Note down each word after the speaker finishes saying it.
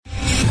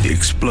The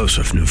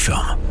explosive new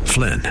film,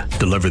 Flynn,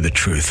 deliver the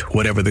truth,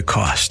 whatever the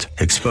cost,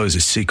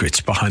 exposes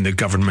secrets behind the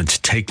government's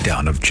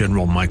takedown of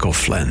General Michael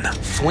Flynn.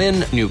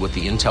 Flynn knew what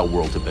the intel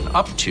world had been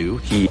up to.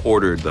 He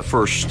ordered the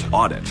first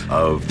audit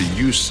of the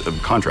use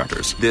of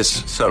contractors.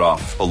 This set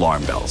off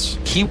alarm bells.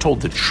 He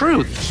told the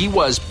truth. He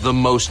was the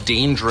most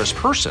dangerous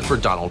person for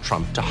Donald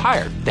Trump to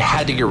hire. They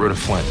had to get rid of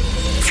Flynn.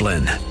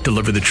 Flynn,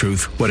 deliver the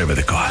truth, whatever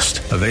the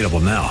cost. Available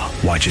now.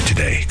 Watch it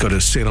today. Go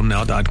to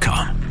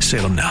salemnow.com.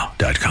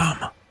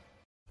 salemnow.com.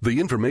 The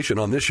information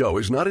on this show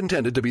is not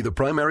intended to be the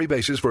primary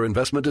basis for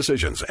investment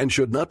decisions and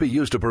should not be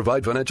used to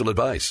provide financial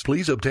advice.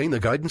 Please obtain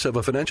the guidance of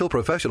a financial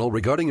professional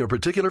regarding your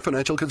particular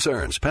financial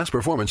concerns. Past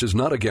performance is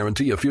not a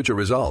guarantee of future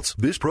results.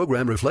 This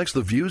program reflects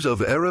the views of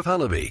Arif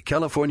Halaby,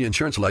 California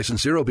Insurance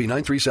License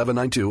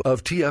 0B93792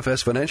 of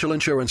TFS Financial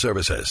Insurance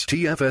Services.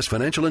 TFS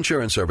Financial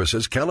Insurance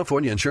Services,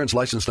 California Insurance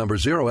License Number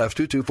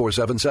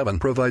 0F22477,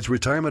 provides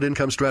retirement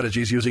income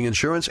strategies using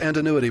insurance and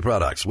annuity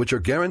products, which are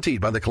guaranteed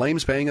by the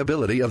claims-paying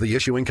ability of the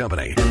issuing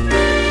company.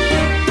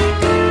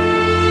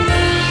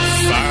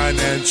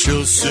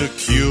 Financial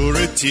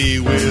security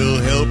will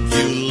help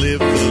you live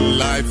the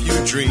life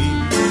you dream.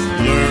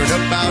 Learn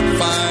about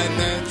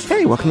financial...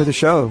 Hey, welcome to the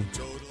show.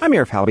 I'm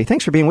Arif Halaby.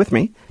 Thanks for being with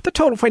me. The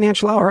Total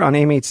Financial Hour on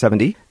AM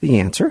 870, The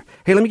Answer.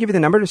 Hey, let me give you the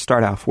number to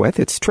start off with.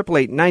 It's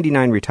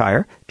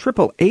 888-99-RETIRE,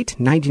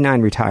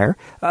 888-99-RETIRE.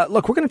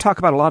 Look, we're going to talk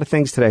about a lot of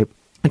things today,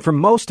 and for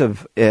most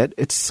of it,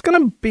 it's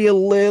going to be a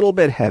little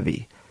bit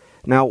heavy.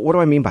 Now, what do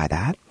I mean by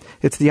that?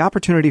 It's the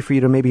opportunity for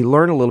you to maybe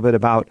learn a little bit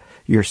about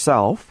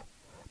yourself,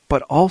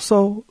 but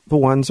also the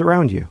ones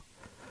around you.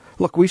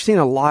 Look, we've seen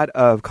a lot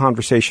of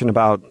conversation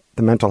about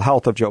the mental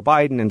health of Joe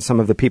Biden and some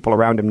of the people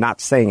around him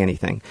not saying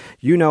anything.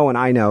 You know and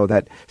I know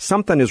that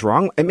something is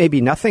wrong. It may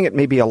be nothing. It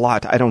may be a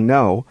lot. I don't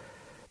know.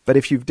 But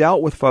if you've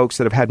dealt with folks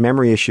that have had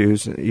memory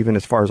issues, even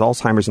as far as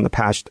Alzheimer's in the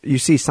past, you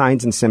see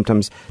signs and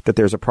symptoms that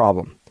there's a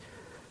problem.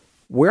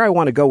 Where I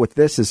want to go with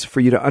this is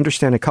for you to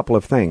understand a couple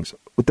of things.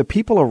 With the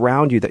people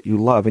around you that you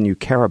love and you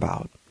care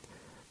about,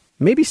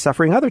 maybe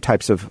suffering other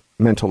types of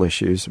mental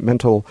issues,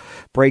 mental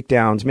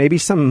breakdowns, maybe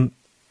some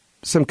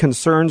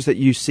concerns that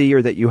you see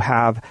or that you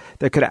have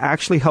that could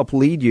actually help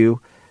lead you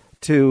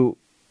to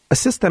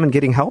assist them in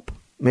getting help.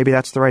 Maybe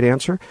that's the right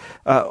answer.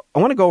 I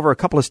want to go over a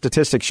couple of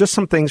statistics, just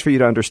some things for you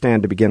to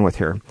understand to begin with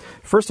here.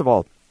 First of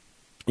all,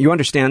 you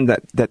understand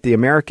that the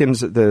Americans,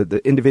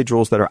 the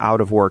individuals that are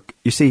out of work,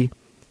 you see,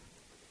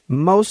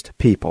 most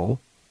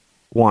people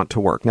want to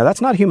work. Now, that's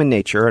not human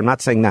nature. I'm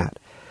not saying that.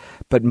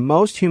 But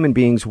most human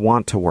beings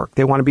want to work.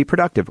 They want to be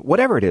productive.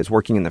 Whatever it is,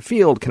 working in the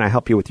field, can I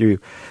help you with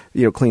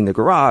clean the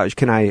garage?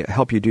 Can I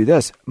help you do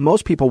this?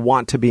 Most people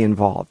want to be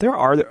involved. There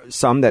are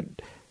some that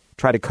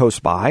try to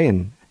coast by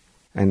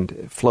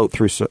and float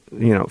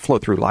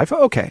through life.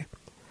 Okay.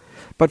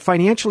 But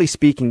financially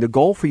speaking, the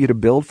goal for you to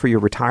build for your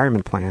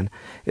retirement plan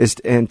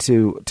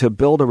to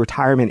build a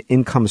retirement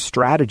income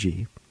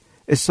strategy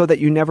is so that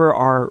you never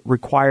are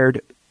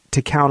required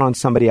to count on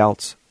somebody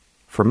else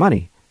for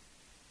money.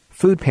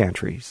 Food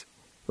pantries,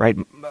 right?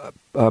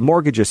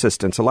 Mortgage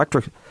assistance,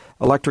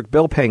 electric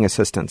bill paying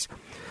assistance.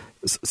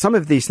 Some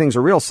of these things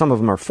are real. Some of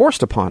them are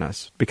forced upon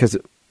us because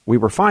we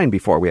were fine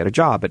before we had a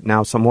job. But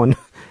now someone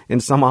in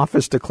some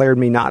office declared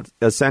me not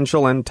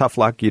essential and tough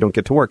luck. You don't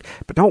get to work.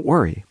 But don't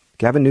worry.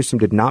 Gavin Newsom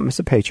did not miss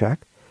a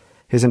paycheck.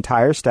 His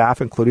entire staff,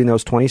 including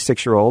those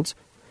 26-year-olds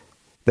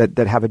that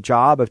have a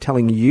job of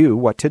telling you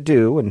what to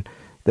do and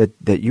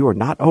that you are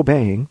not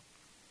obeying,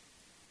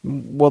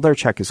 well, their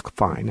check is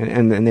fine.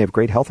 And they have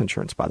great health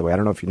insurance, by the way. I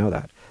don't know if you know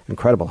that.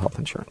 Incredible health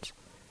insurance.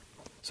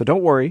 So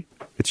don't worry.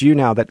 It's you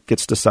now that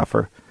gets to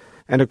suffer.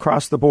 And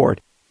across the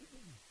board,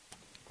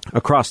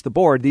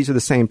 these are the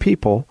same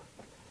people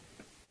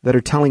that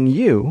are telling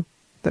you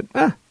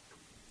that,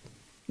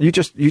 you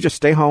just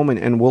stay home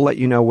and we'll let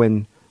you know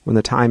when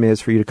the time is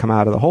for you to come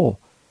out of the hole.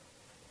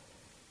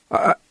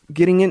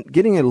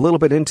 Getting a little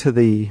bit into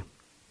the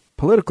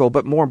political,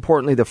 but more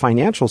importantly, the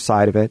financial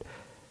side of it,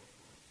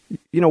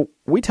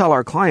 we tell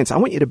our clients, I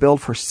want you to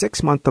build for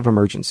 6 months of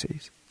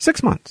emergencies.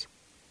 6 months.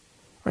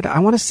 Right? I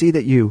want to see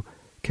that you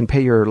can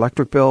pay your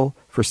electric bill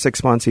for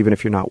 6 months, even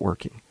if you're not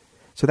working.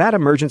 So that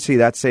emergency,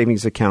 that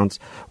savings accounts,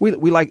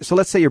 so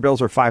let's say your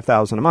bills are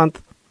 $5,000 a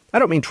month. I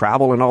don't mean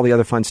travel and all the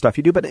other fun stuff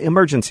you do, but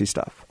emergency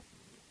stuff.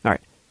 All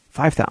right,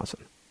 $5,000.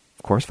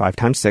 Of course, 5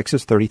 times 6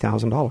 is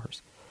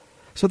 $30,000.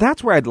 So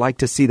that's where I'd like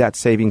to see that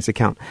savings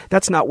account.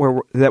 That's not where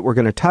we're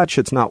going to touch.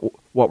 It's not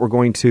what we're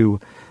going to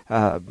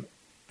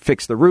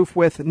fix the roof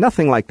with.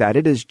 Nothing like that.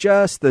 It is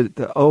just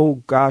the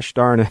oh gosh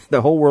darn it,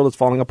 the whole world is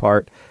falling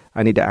apart.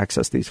 I need to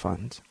access these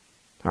funds.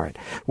 All right.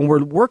 When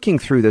we're working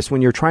through this,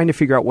 when you're trying to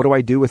figure out what do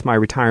I do with my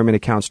retirement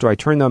accounts, do I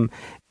turn them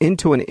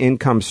into an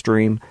income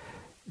stream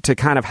to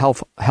kind of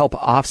help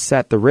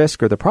offset the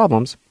risk or the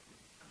problems?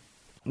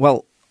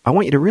 Well, I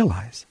want you to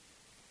realize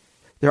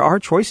there are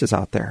choices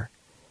out there.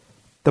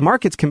 The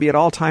markets can be at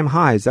all-time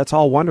highs. That's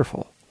all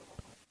wonderful.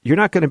 You're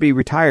not going to be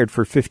retired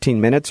for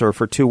 15 minutes or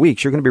for 2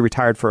 weeks. You're going to be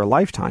retired for a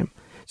lifetime.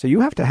 So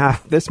you have to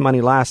have this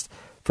money last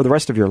for the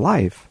rest of your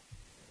life.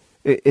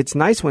 It's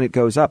nice when it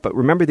goes up, but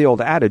remember the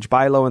old adage,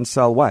 buy low and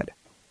sell what?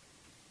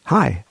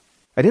 High.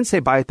 I didn't say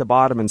buy at the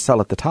bottom and sell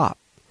at the top.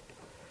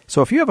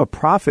 So if you have a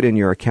profit in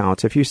your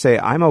accounts, if you say,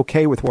 I'm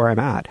okay with where I'm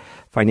at,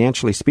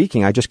 financially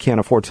speaking, I just can't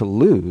afford to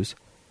lose,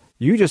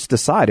 you just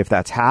decide if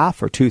that's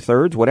half or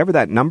 2/3, whatever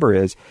that number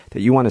is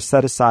that you want to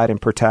set aside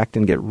and protect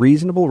and get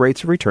reasonable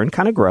rates of return,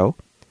 kind of grow,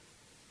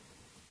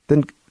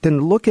 then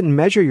look and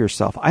measure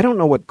yourself. I don't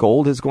know what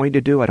gold is going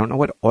to do. I don't know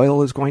what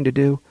oil is going to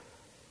do.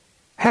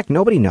 Heck,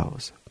 nobody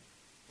knows.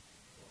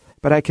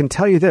 But I can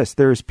tell you this,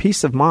 there's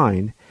peace of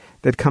mind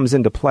that comes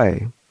into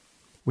play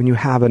when you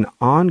have an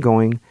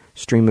ongoing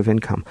stream of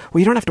income. Well,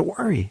 you don't have to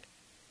worry.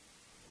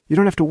 You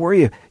don't have to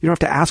worry. You don't have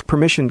to ask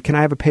permission. Can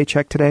I have a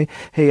paycheck today?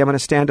 Hey, I'm going to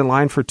stand in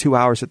line for 2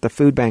 hours at the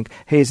food bank.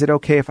 Hey, is it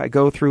okay if I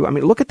go through? I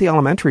mean, look at the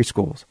elementary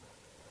schools.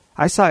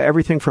 I saw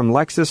everything from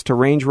Lexus to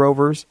Range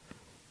Rovers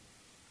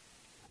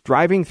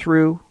driving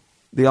through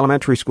the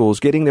elementary schools,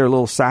 getting their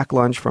little sack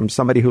lunch from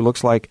somebody who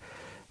looks like,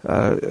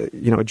 a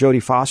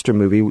Jodie Foster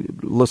movie,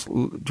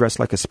 dressed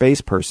like a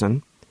space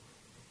person,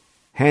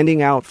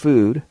 handing out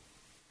food,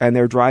 and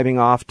they're driving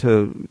off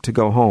to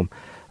go home.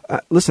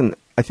 Listen,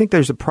 I think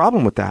there's a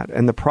problem with that.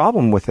 And the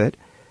problem with it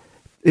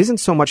isn't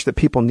so much that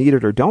people need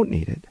it or don't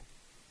need it.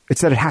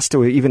 It's that it has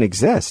to even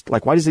exist.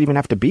 Like, why does it even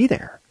have to be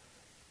there?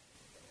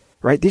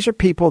 Right? These are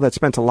people that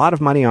spent a lot of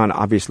money on,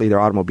 obviously, their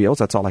automobiles.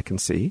 That's all I can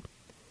see.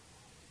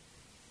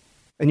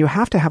 And you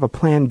have to have a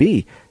plan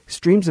B,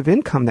 streams of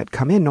income that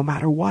come in no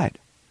matter what.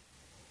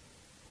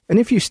 And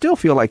if you still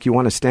feel like you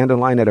want to stand in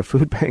line at a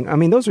food bank, I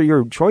mean, those are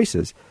your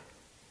choices.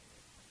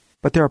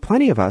 But there are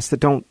plenty of us that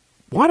don't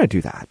want to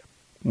do that.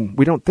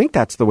 We don't think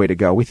that's the way to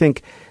go. We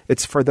think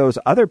it's for those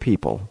other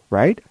people,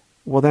 right?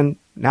 Well, then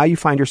now you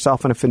find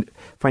yourself in a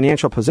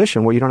financial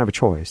position where you don't have a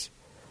choice.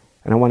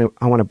 And I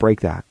want to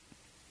break that.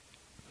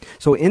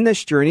 So in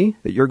this journey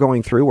that you're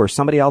going through where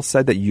somebody else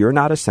said that you're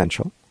not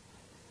essential,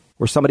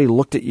 where somebody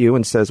looked at you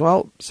and says,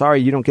 well,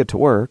 sorry, you don't get to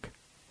work.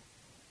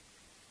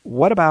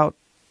 What about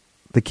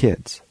the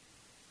kids?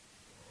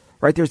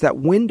 Right? There's that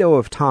window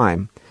of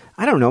time.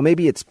 I don't know,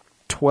 maybe it's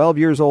 12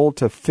 years old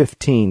to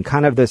 15,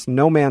 kind of this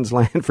no man's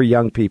land for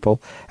young people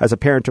as a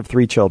parent of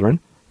 3 children.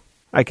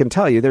 I can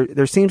tell you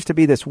there seems to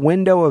be this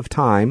window of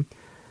time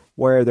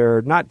where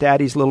they're not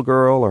daddy's little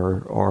girl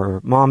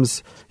or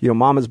mom's,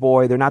 mama's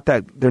boy. They're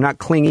not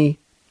clingy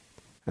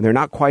and they're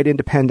not quite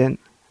independent.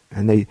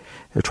 And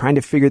they're trying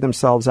to figure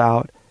themselves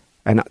out.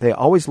 And they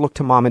always look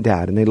to mom and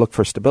dad. And they look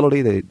for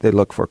stability. They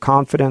look for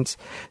confidence.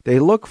 They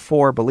look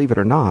for, believe it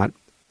or not,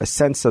 a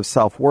sense of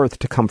self-worth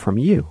to come from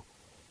you.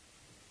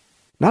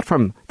 Not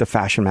from the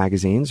fashion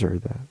magazines or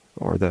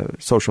the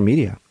social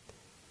media.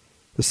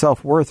 The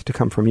self-worth to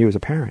come from you as a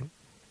parent.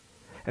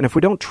 And if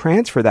we don't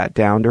transfer that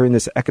down during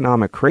this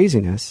economic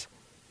craziness,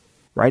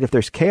 right, if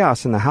there's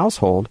chaos in the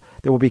household,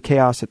 there will be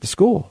chaos at the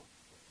school.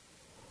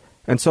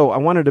 And so I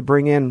wanted to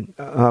bring in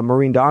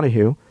Maureen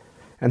Donahue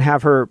and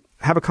have her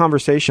have a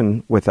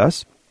conversation with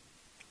us.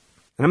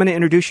 And I'm going to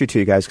introduce you to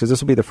you guys because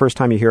this will be the first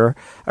time you hear her.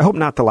 I hope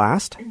not the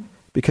last,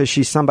 because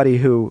she's somebody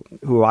who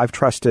I've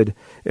trusted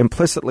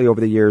implicitly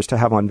over the years to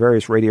have on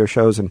various radio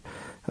shows and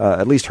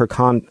at least her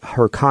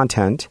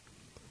content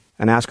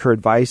and ask her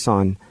advice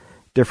on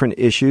different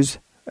issues.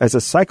 As a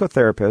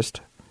psychotherapist,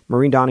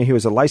 Maureen Donahue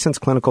is a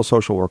licensed clinical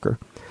social worker.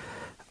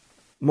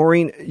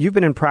 Maureen, you've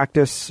been in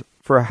practice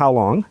for how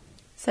long?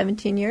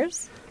 17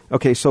 years.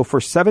 Okay, so for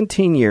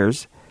 17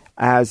 years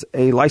as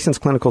a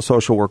licensed clinical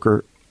social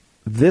worker,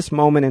 this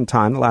moment in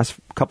time, the last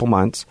couple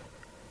months,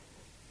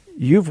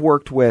 you've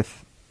worked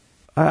with,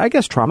 I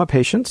guess, trauma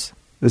patients.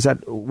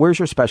 Where's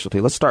your specialty?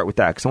 Let's start with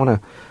that because I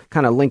want to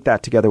kind of link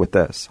that together with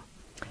this.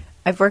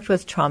 I've worked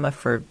with trauma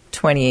for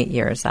 28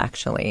 years,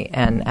 actually,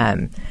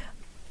 and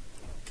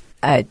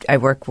I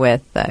work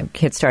with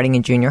kids starting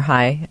in junior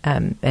high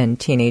and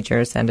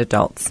teenagers and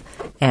adults,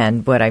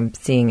 and what I'm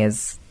seeing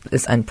is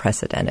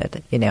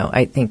unprecedented.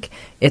 I think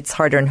it's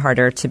harder and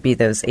harder to be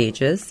those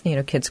ages,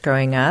 kids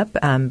growing up,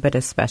 but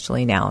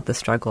especially now, the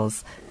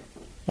struggles,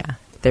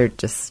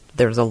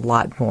 there's a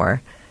lot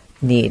more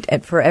need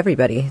and for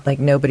everybody. Like,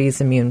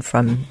 nobody's immune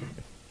from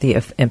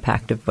the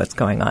impact of what's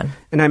going on.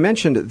 And I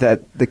mentioned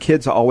that the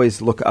kids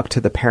always look up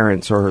to the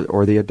parents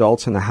or the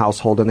adults in the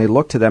household, and they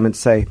look to them and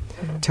say,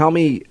 tell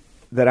me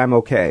that I'm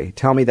okay.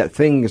 Tell me that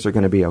things are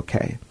going to be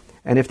okay.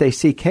 And if they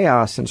see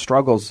chaos and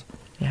struggles,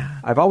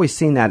 I've always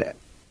seen that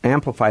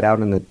amplified out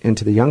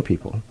into the young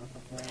people.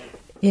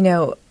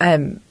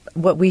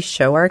 What we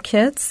show our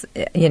kids,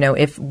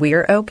 if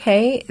we're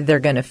okay, they're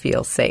going to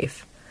feel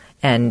safe.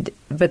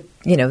 But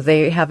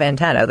they have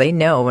antenna. They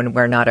know when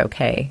we're not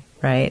okay,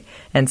 right?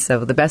 And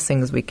so the best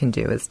things we can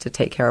do is to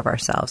take care of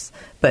ourselves.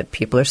 But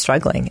people are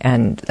struggling,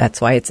 and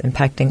that's why it's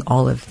impacting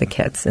all of the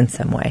kids in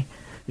some way.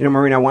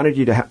 Maureen, I wanted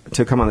you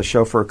to come on the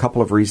show for a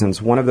couple of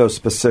reasons. One of those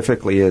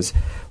specifically is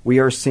we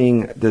are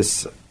seeing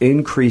this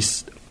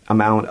increased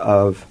amount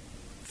of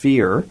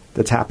fear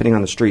that's happening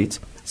on the streets,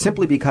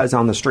 simply because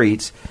on the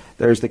streets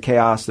there's the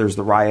chaos, there's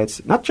the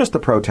riots, not just the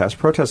protests.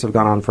 Protests have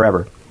gone on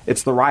forever.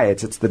 It's the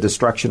riots. It's the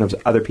destruction of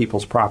other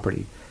people's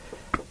property.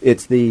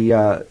 It's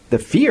the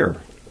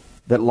fear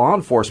that law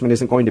enforcement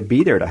isn't going to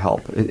be there to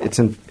help.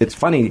 It's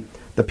funny,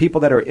 the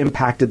people that are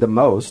impacted the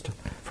most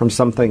from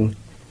something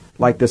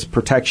like this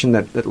protection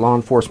that law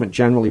enforcement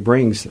generally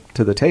brings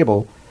to the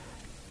table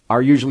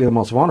are usually the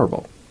most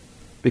vulnerable.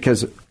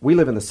 Because we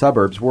live in the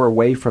suburbs, we're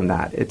away from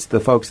that. It's the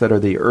folks that are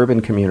the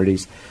urban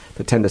communities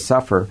that tend to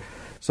suffer.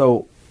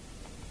 So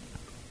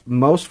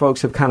most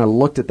folks have kind of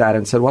looked at that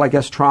and said, well, I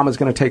guess trauma is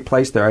going to take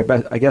place there.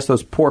 I guess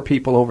those poor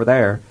people over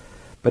there.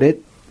 But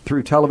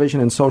through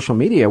television and social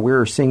media,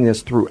 we're seeing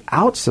this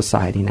throughout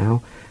society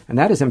now, and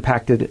that has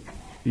impacted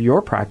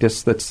your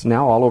practice that's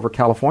now all over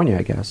California,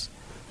 I guess.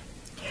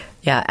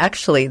 Yeah,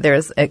 actually,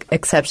 there's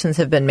exceptions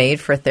have been made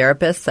for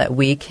therapists that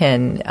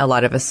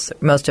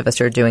most of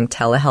us are doing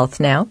telehealth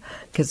now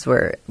because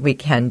we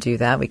can do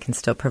that. We can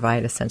still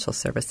provide essential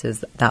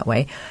services that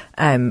way,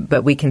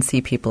 but we can see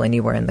people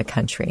anywhere in the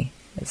country.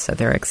 So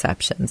there are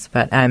exceptions.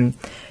 But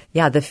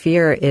the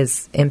fear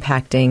is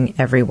impacting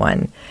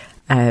everyone.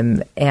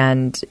 And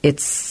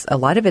a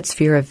lot of it's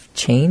fear of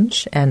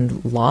change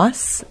and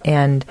loss.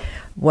 And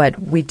what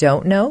we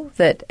don't know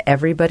that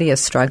everybody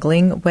is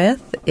struggling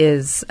with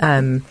is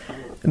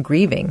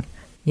grieving,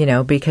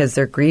 because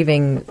they're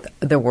grieving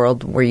the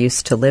world we're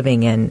used to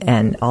living in,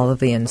 and all of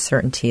the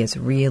uncertainty is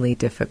really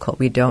difficult.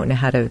 We don't know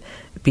how to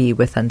be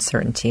with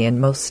uncertainty.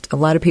 And a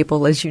lot of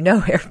people, as you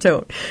know, here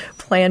don't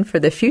plan for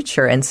the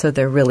future. And so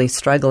they're really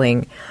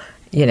struggling.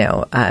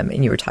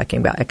 And you were talking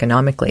about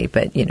economically,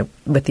 but,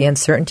 with the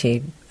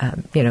uncertainty,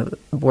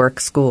 work,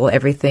 school,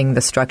 everything,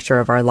 the structure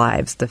of our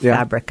lives, the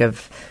fabric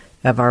of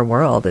our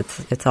world,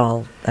 it's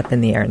all up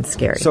in the air and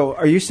scary. So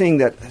are you seeing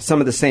that some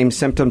of the same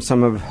symptoms,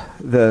 some of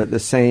the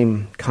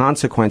same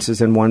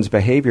consequences in one's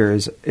behavior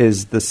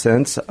is the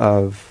sense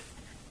of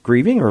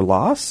grieving or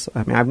loss?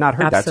 I mean, I've not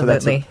heard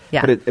Absolutely.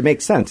 But it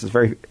makes sense.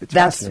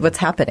 That's what's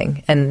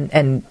happening.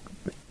 And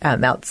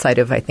outside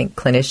of, I think,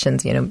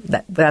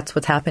 clinicians, that's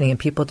what's happening, and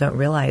people don't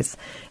realize,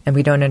 and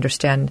we don't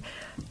understand.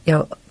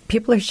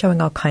 People are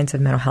showing all kinds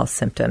of mental health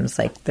symptoms.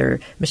 Like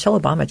Michelle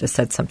Obama just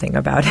said something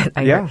about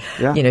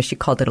it. She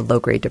called it a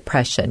low-grade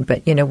depression.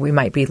 But we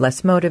might be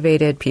less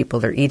motivated.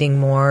 People are eating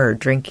more, or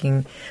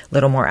drinking a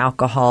little more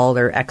alcohol,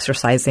 or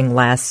exercising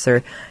less,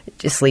 or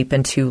just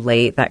sleeping too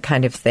late, that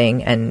kind of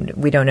thing, and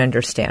we don't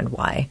understand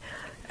why.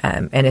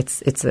 And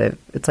it's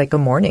like a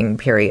mourning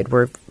period.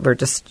 We're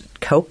just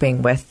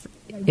coping with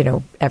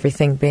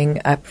everything being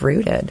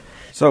uprooted.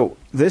 So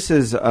this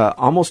is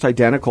almost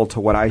identical to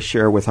what I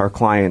share with our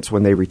clients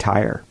when they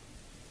retire.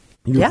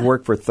 You've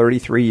worked for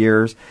 33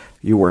 years.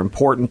 You were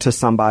important to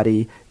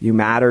somebody. You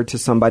mattered to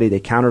somebody. They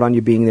counted on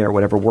you being there.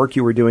 Whatever work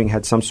you were doing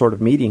had some sort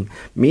of meaning.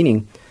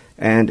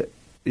 And,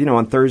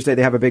 on Thursday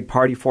they have a big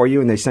party for you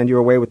and they send you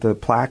away with a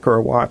plaque or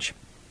a watch.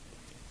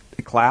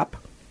 They clap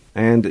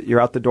and you're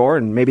out the door,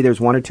 and maybe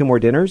there's one or two more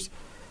dinners.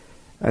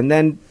 And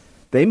then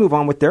they move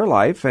on with their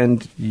life,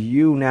 and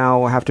you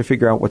now have to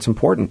figure out what's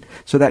important.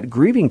 So that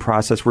grieving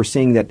process we're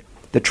seeing that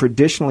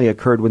traditionally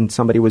occurred when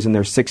somebody was in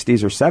their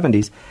 60s or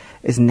 70s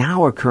is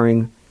now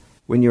occurring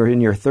when you're in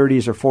your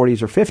 30s or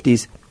 40s or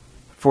 50s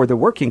for the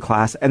working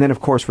class, and then, of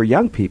course, for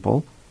young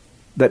people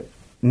that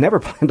never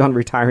planned on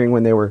retiring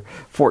when they were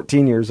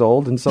 14 years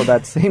old. And so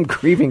that same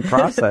grieving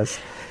process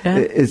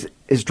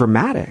is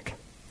dramatic.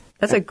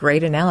 That's a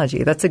great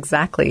analogy. That's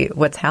exactly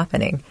what's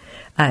happening.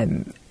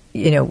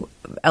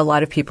 A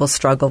lot of people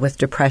struggle with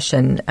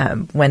depression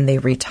when they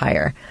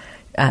retire,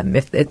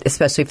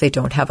 especially if they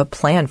don't have a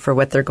plan for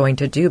what they're going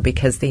to do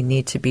because they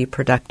need to be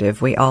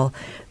productive. We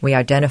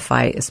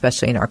identify,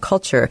 especially in our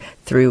culture,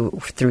 through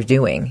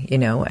doing,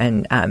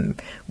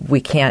 and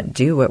we can't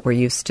do what we're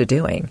used to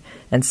doing.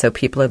 And so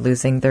people are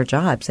losing their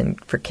jobs.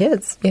 And for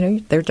kids,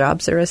 their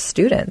jobs are as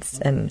students,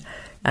 and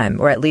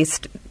or at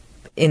least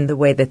in the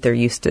way that they're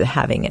used to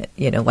having it.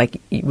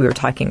 Like we were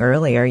talking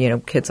earlier,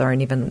 kids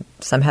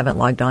some haven't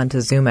logged on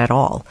to Zoom at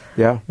all.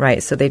 Yeah.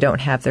 Right. So they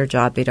don't have their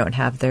job. They don't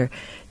have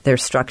their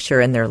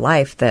structure in their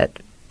life that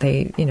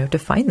they,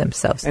 define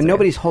themselves And through.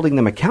 Nobody's holding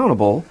them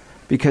accountable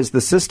because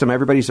the system,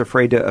 everybody's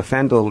afraid to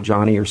offend little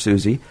Johnny or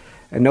Susie,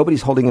 and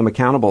nobody's holding them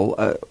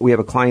accountable. We have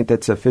a client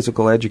that's a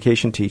physical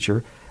education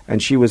teacher,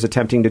 and she was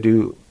attempting to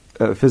do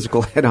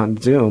physical ed on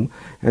Zoom,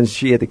 and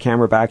she had the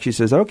camera back. She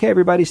says, "Okay,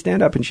 everybody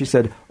stand up." And she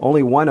said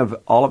only one of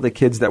all of the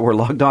kids that were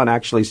logged on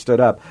actually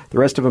stood up. The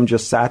rest of them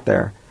just sat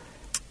there.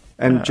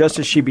 And just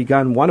as she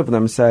begun, one of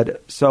them said,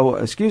 "So,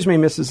 excuse me,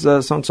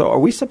 Mrs. So-and-so, are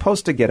we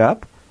supposed to get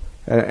up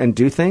and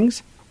do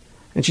things?"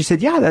 And she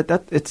said, "Yeah,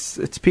 it's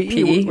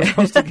PE.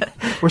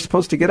 We're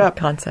supposed to get up."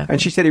 Concept.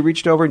 And she said he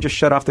reached over and just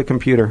shut off the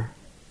computer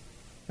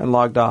and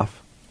logged off.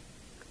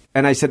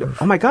 And I said,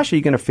 "Oh my gosh, are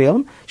you going to fail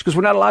him?" She goes,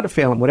 "We're not allowed to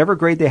fail him. Whatever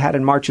grade they had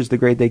in March is the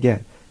grade they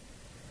get."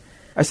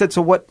 I said,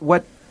 "So what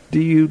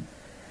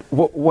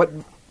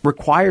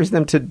requires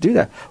them to do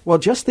that?" "Well,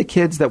 just the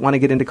kids that want to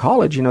get into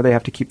college, they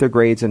have to keep their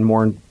grades, and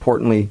more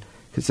importantly,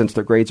 because since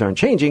their grades aren't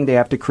changing, they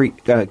have to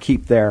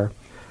keep their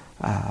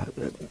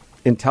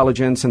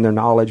intelligence and their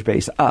knowledge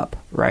base up,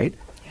 right?"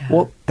 Yeah.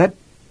 Well,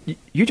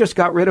 you just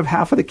got rid of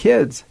half of the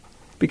kids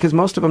because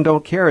most of them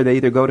don't care. They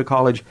either go to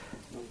college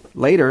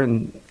later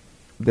and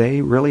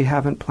they really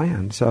haven't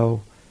planned.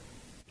 So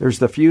There's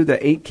the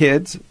 8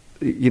 kids,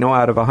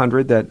 out of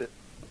 100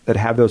 that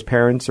have those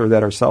parents or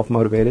that are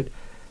self-motivated.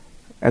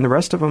 And the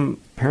rest of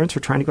them, parents are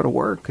trying to go to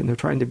work and they're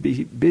trying to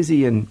be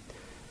busy and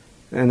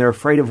they're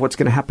afraid of what's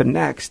going to happen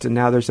next. And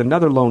now there's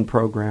another loan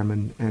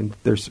program and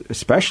there's,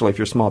 especially if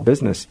you're a small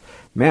business,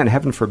 man,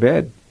 heaven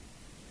forbid,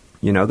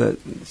 that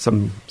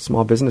some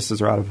small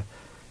businesses are out of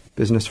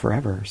business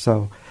forever.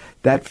 So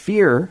that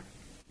fear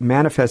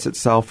manifests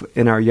itself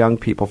in our young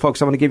people.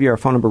 Folks, I want to give you our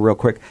phone number real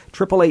quick.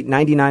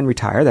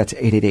 888-99-RETIRE. That's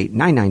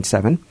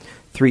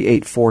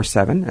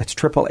 888-997-3847. That's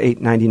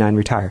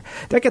 888-99-RETIRE.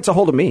 That gets a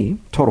hold of me,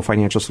 Total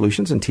Financial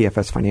Solutions and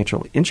TFS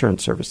Financial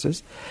Insurance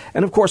Services.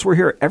 And, of course, we're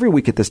here every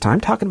week at this time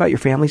talking about your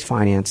family's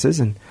finances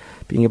and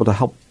being able to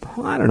help,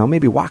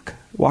 maybe walk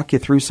you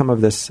through some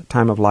of this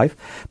time of life.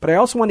 But I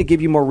also want to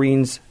give you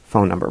Maureen's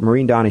phone number,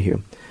 Maureen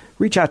Donahue.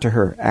 Reach out to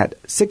her at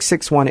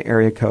 661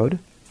 area code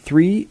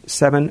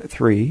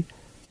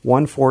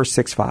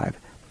 373-1465.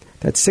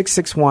 That's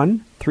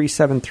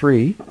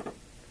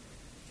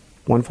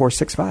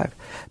 661-373-1465.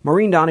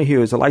 Maureen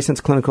Donahue is a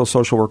licensed clinical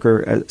social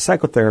worker, a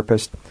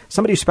psychotherapist,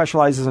 somebody who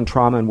specializes in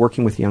trauma and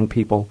working with young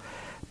people.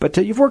 But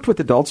you've worked with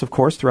adults, of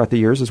course, throughout the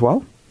years as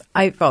well?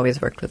 I've always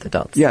worked with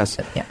adults. Yes.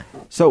 Yeah.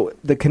 So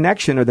the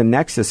connection or the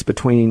nexus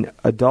between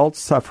adults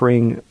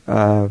suffering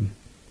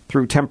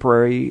through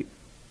temporary,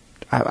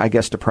 I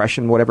guess,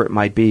 depression, whatever it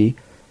might be,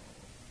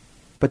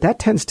 but that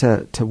tends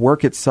to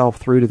work itself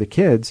through to the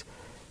kids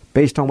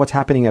based on what's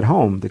happening at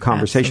home, the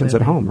conversations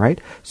at home, right?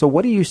 So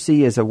what do you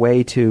see as a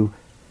way to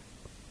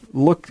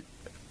look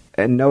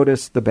and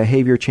notice the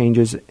behavior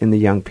changes in the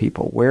young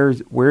people?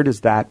 Where does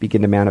that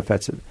begin to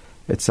manifest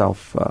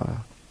itself?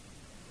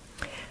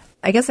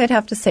 I guess I'd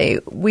have to say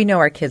we know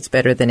our kids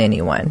better than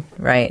anyone,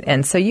 right?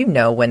 And so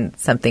when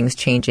something's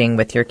changing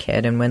with your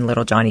kid and when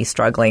little Johnny's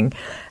struggling.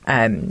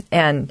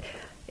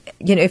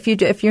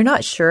 If you're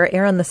not sure,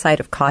 err on the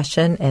side of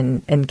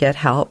caution and get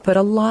help. But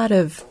a lot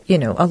of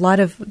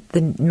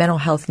the mental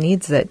health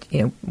needs that,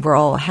 we're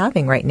all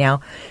having right now,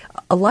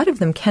 a lot of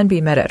them can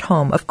be met at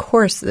home. Of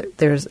course,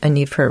 there's a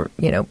need for,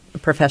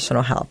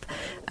 professional help,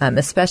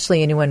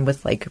 especially anyone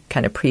with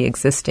kind of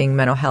pre-existing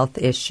mental health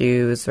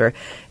issues or,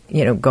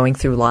 going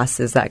through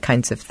losses, that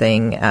kinds of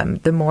thing.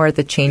 The more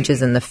the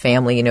changes in the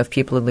family, if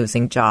people are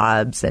losing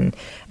jobs and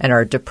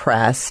are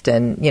depressed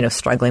and,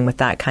 struggling with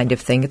that kind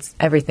of thing,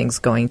 everything's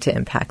going to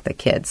impact the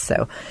kids.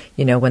 So,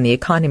 when the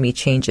economy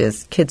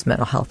changes, kids'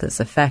 mental health is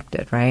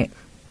affected, right?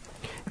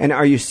 And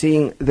are you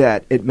seeing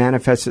that it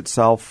manifests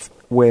itself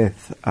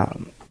with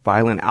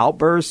violent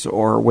outbursts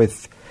or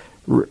with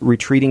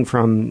retreating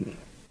from,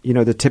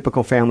 the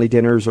typical family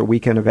dinners or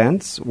weekend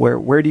events?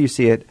 Where do you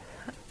see it?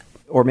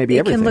 Or maybe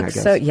everything, I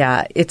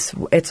guess.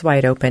 It's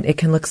wide open. It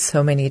can look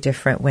so many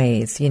different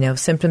ways.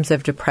 Symptoms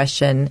of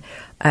depression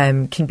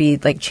can be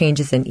like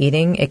changes in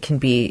eating. It can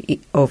be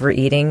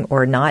overeating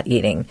or not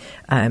eating.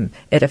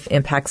 It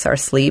impacts our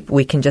sleep.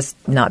 We can just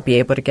not be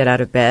able to get out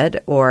of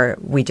bed or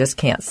we just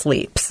can't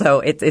sleep.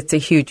 So it's a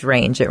huge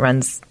range. It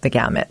runs the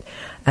gamut.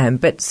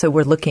 But so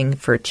we're looking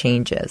for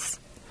changes.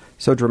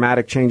 So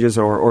dramatic changes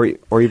or even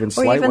slight ones, I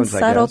guess. Or even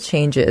subtle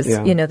changes.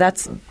 Yeah.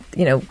 That's,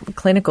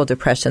 clinical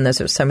depression.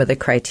 Those are some of the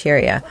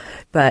criteria.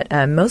 But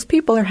most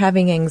people are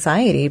having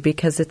anxiety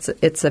because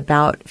it's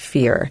about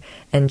fear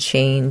and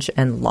change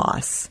and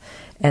loss.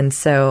 And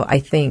so I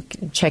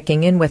think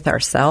checking in with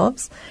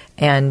ourselves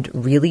and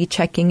really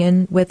checking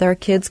in with our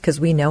kids because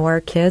we know our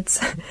kids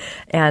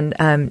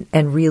and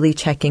really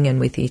checking in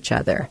with each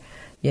other.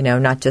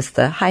 Not just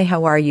the, hi,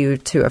 how are you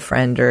to a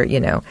friend or,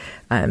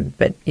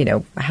 but,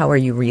 how are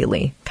you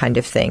really kind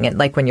of thing. And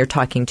like when you're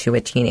talking to a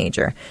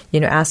teenager,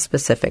 ask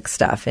specific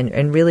stuff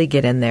and really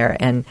get in there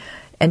and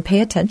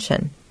pay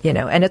attention,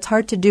 and it's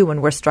hard to do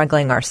when we're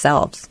struggling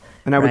ourselves.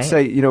 And I would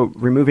say,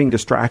 removing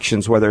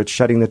distractions, whether it's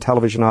shutting the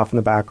television off in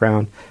the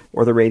background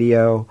or the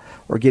radio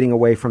or getting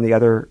away from the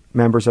other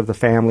members of the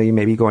family,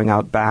 maybe going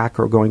out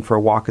back or going for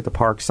a walk at the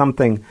park,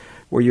 something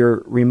where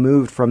you're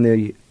removed from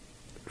the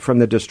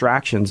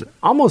distractions,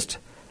 almost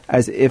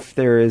as if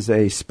there is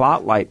a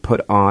spotlight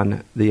put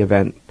on the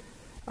event,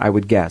 I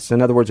would guess.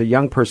 In other words, a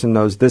young person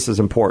knows this is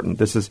important.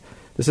 This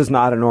is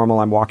not a normal,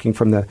 I'm walking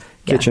from the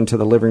kitchen to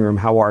the living room,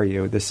 how are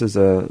you? This is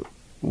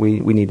we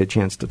need a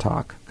chance to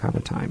talk kind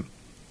of time.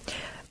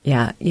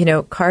 Yeah,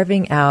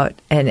 carving out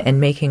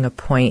and making a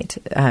point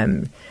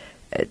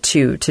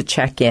to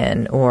check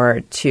in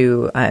or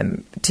to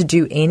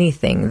do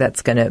anything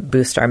that's going to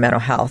boost our mental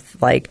health,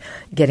 like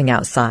getting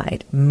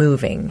outside,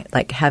 moving,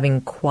 like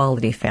having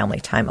quality family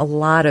time. A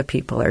lot of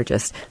people are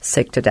just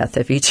sick to death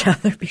of each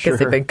other because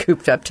they've been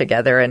cooped up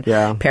together and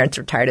parents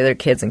are tired of their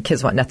kids and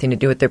kids want nothing to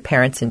do with their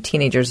parents and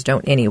teenagers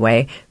don't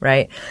anyway,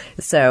 right?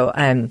 So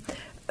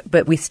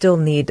but we still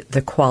need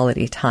the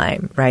quality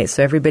time, right?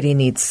 So everybody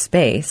needs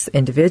space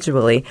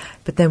individually,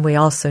 but then we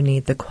also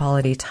need the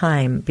quality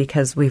time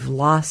because we've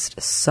lost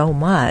so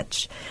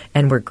much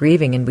and we're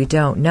grieving and we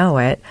don't know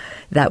it,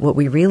 that what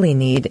we really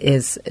need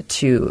is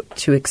to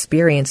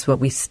experience what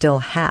we still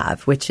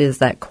have, which is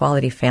that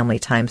quality family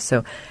time.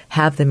 So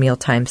have the meal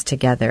times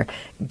together,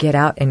 get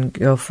out and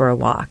go for a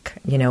walk,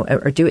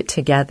 or do it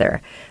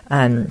together.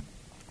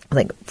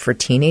 Like for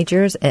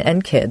teenagers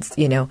and kids,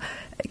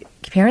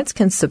 parents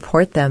can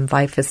support them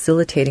by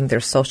facilitating their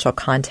social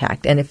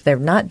contact. And if they're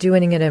not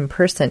doing it in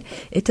person,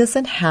 it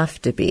doesn't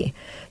have to be,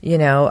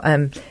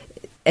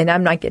 and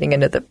I'm not getting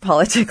into the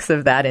politics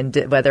of that and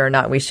whether or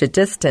not we should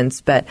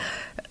distance, but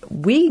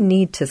we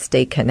need to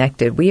stay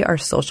connected. We are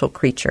social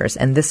creatures,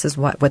 and this is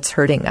what's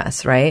hurting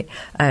us, right?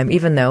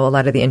 Even though a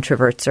lot of the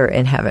introverts are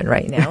in heaven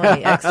right now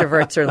and the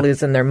extroverts are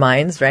losing their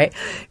minds, right?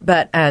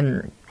 But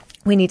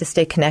we need to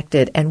stay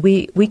connected, and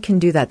we can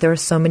do that. There are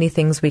so many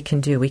things we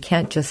can do. We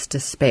can't just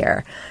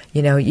despair.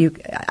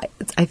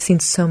 I've seen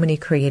so many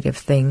creative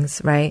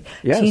things, right?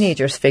 Yes.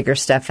 Teenagers figure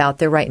stuff out.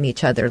 They're writing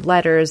each other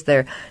letters.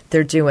 They're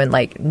doing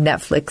like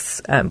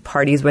Netflix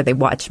parties where they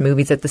watch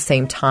movies at the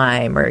same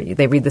time, or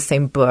they read the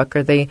same book,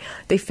 or they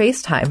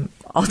FaceTime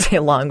all day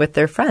long with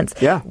their friends.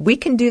 Yeah. We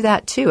can do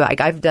that too. Like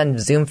I've done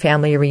Zoom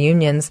family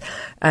reunions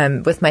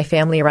with my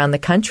family around the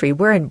country.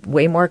 We're in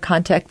way more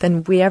contact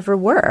than we ever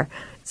were.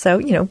 So,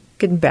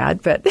 good and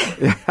bad, but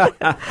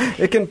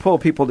it can pull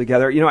people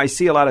together. I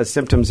see a lot of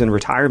symptoms in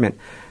retirement,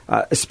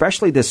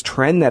 especially this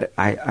trend that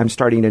I'm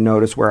starting to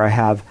notice where I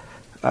have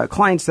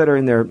clients that are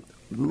in their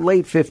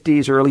late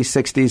 50s, early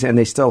 60s, and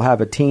they still have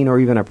a teen or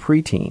even a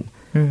preteen.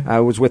 I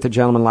was with a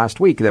gentleman last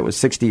week that was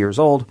 60 years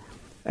old,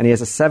 and he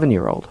has a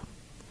 7-year-old.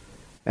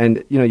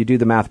 And, you do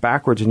the math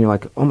backwards, and you're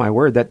like, oh, my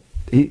word, that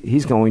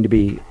he's going to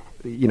be,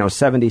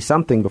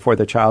 70-something before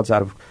the child's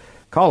out of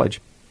college.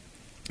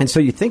 And so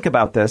you think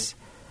about this,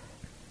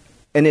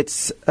 and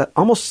it's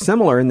almost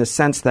similar in the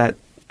sense that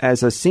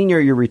as a senior,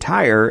 you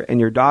retire and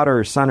your daughter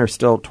or son are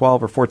still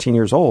 12 or 14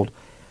 years old,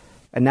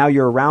 and now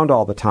you're around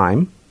all the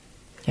time,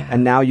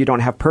 and now you don't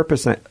have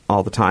purpose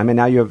all the time, and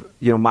now you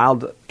have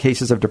mild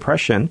cases of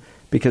depression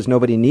because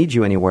nobody needs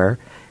you anywhere,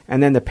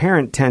 and then the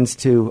parent tends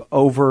to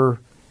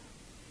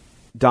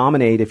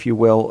dominate, if you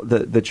will,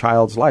 the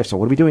child's life. So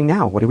what are we doing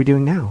now? What are we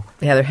doing now?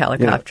 Yeah, they're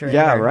helicoptering.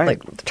 Yeah, right.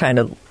 Like trying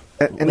to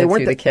and they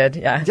weren't the kid.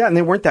 Yeah, and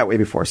they weren't that way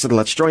before. So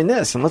let's join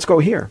this and let's go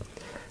here.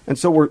 And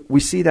so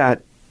we see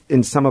that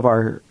in some of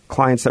our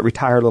clients that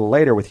retire a little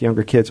later with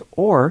younger kids,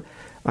 or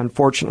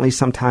unfortunately,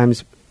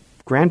 sometimes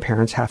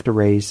grandparents have to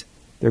raise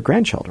their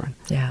grandchildren.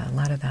 Yeah, a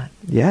lot of that.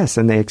 Yes,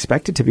 and they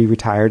expected to be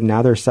retired, and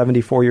now they're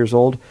 74 years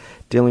old,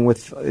 dealing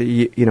with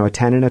a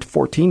 10 and a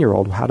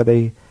 14-year-old. How do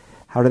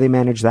they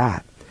manage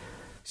that?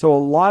 So a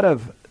lot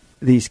of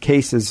these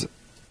cases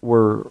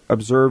were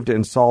observed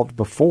and solved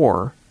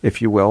before,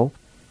 if you will,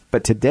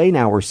 but today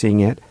now we're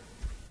seeing it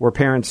where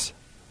parents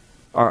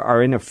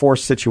are in a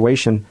forced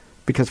situation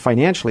because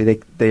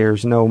financially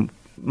there's no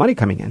money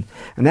coming in.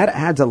 And that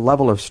adds a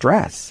level of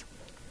stress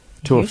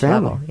to a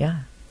family. Level, yeah.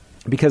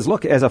 Because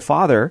look, as a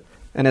father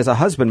and as a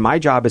husband, my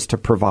job is to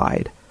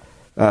provide,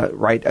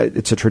 right?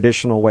 It's a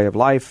traditional way of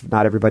life.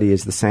 Not everybody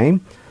is the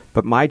same.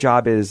 But my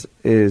job is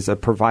a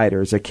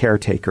provider, is a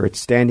caretaker. It's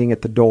standing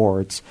at the door.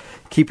 It's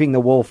keeping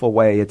the wolf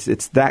away.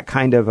 It's that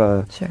kind of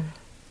a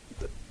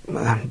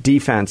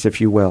defense,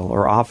 if you will,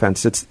 or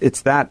offense.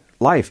 It's that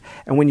life.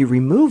 And when you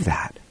remove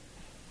that,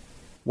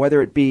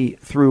 whether it be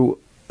through,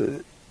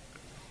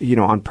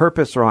 on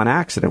purpose or on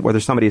accident, whether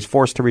somebody is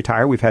forced to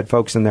retire. We've had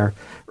folks in their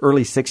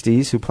early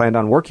 60s who planned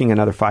on working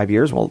another 5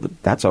 years. Well,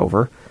 that's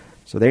over.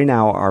 So they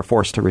now are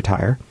forced to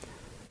retire.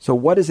 So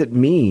what does it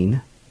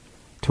mean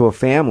to a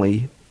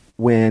family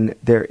when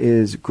there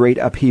is great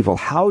upheaval?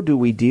 How do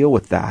we deal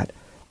with that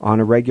on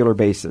a regular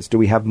basis? Do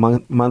we have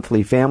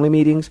monthly family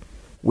meetings,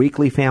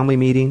 weekly family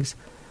meetings?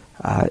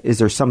 Is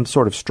there some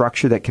sort of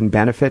structure that can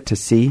benefit to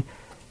see,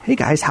 hey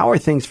guys, how are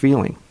things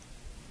feeling?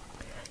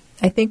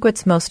 I think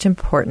what's most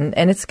important,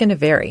 and it's going to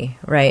vary,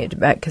 right?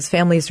 Because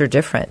families are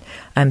different.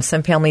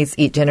 Some families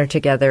eat dinner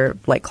together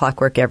like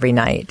clockwork every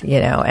night,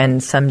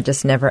 and some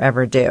just never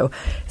ever do.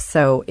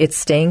 So it's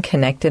staying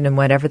connected and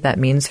whatever that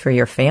means for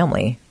your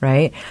family,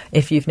 right?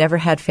 If you've never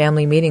had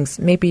family meetings,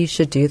 maybe you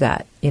should do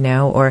that,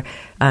 or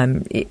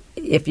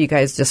if you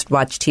guys just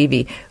watch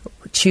TV,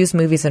 choose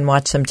movies and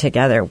watch them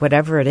together,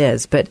 whatever it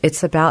is. But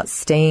it's about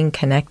staying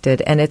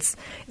connected. And it's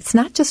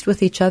not just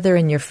with each other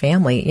and your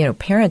family.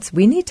 Parents,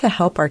 we need to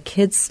help our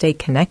kids stay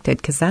connected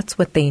because that's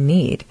what they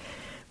need,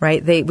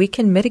 right? We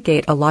can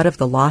mitigate a lot of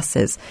the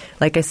losses.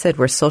 Like I said,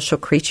 we're social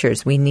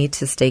creatures. We need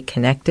to stay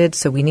connected.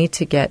 So we need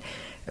to get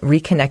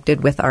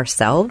reconnected with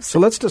ourselves. So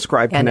let's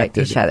describe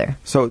connected. And each other.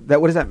 So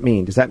what does that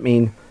mean? Does that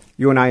mean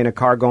you and I in a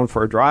car going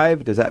for a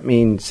drive? Does that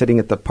mean sitting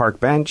at the park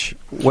bench?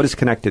 What does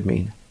connected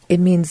mean? It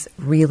means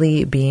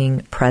really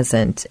being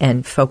present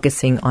and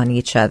focusing on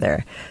each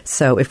other.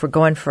 So if we're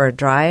going for a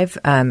drive,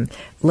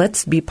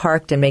 let's be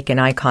parked and make an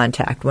eye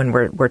contact when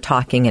we're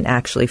talking and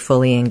actually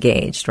fully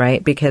engaged,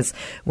 right? Because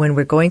when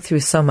we're going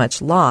through so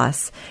much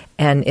loss,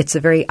 and it's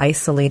a very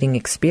isolating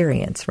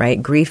experience,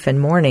 right? Grief and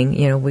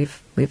mourning,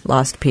 we've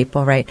lost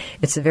people, right?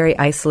 It's a very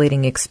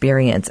isolating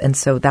experience. And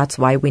so that's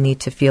why we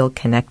need to feel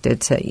connected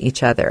to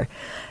each other.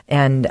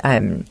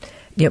 And,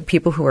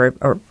 people who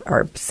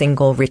are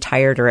single,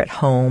 retired, or at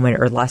home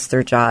or lost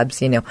their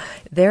jobs,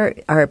 there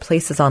are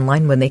places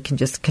online when they can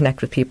just connect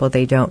with people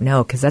they don't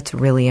know, because that's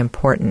really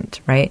important,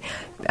 right?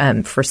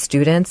 For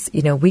students,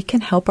 we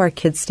can help our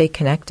kids stay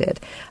connected.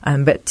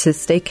 But to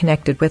stay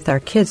connected with our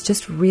kids,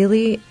 just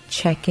really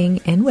checking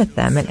in with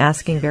them and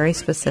asking very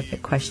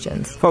specific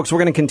questions. Folks, we're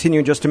going to continue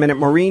in just a minute.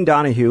 Maureen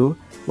Donahue,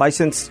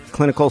 licensed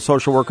clinical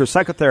social worker,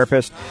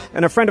 psychotherapist,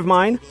 and a friend of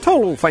mine,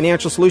 Total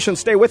Financial Solutions.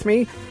 Stay with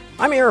me.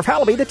 I'm Arif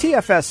Halaby, the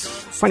TFS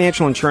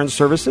Financial Insurance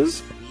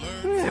Services.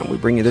 And we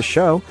bring you this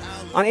show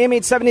on AM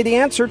 870 The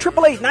Answer,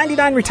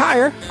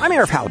 888-99-RETIRE. I'm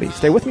Arif Halaby.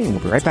 Stay with me and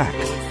we'll be right back.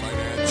 Now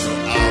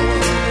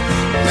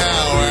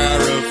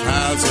Arif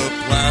has a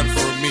plan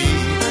for me.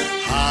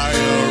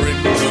 Higher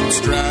income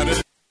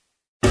strategy.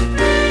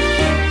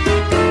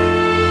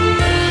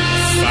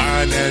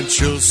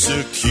 Financial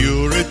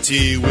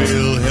security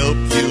will help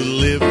you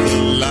live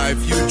the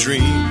life you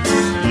dream.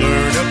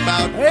 Learn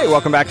about... Hey,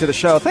 welcome back to the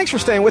show. Thanks for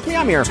staying with me.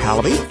 I'm Arif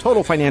Halaby,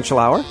 Total Financial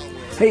Hour.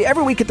 Hey,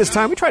 every week at this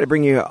time, we try to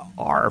bring you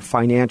our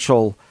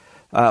financial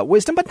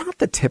wisdom, but not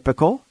the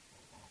typical,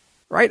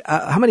 right?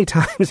 How many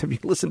times have you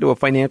listened to a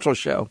financial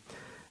show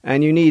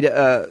and you need,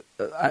 I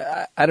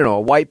don't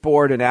know, a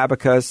whiteboard, an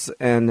abacus,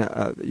 and,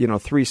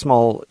 3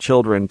 small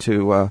children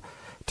to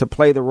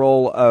play the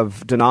role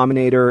of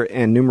denominator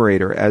and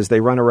numerator as they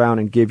run around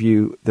and give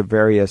you the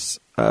various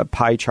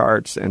pie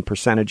charts and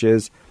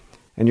percentages.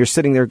 And you're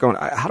sitting there going,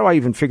 how do I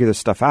even figure this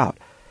stuff out?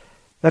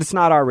 That's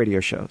not our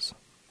radio shows.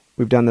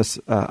 We've done this,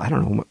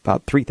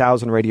 about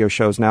 3,000 radio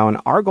shows now. And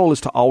our goal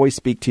is to always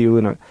speak to you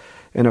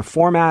in a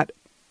format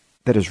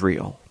that is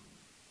real.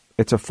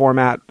 It's a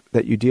format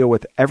that you deal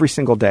with every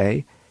single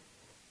day.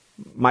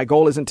 My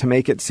goal isn't to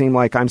make it seem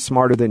like I'm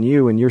smarter than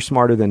you and you're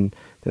smarter than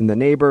the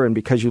neighbor, and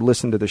because you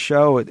listen to the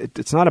show.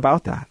 It's not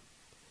about that.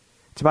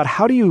 It's about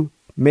how do you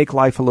make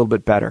life a little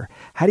bit better?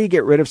 How do you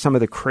get rid of some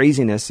of the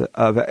craziness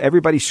of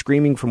everybody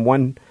screaming from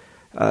one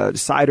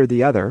side or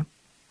the other?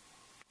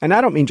 And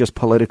I don't mean just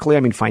politically. I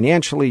mean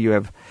financially. You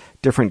have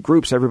different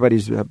groups.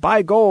 Everybody's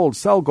buy gold,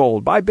 sell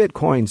gold, buy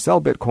Bitcoin,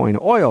 sell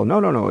Bitcoin, oil.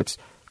 No. It's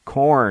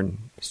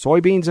corn,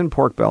 soybeans, and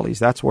pork bellies.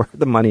 That's where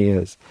the money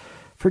is.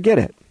 Forget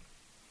it.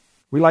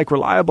 We like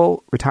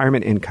reliable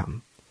retirement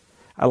income.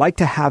 I like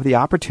to have the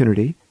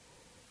opportunity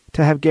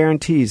to have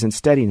guarantees and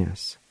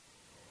steadiness.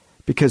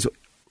 Because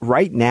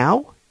right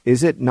now,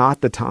 is it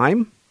not the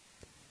time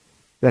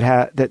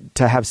that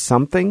to have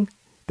something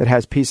that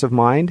has peace of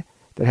mind,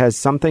 that has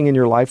something in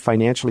your life,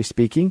 financially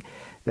speaking,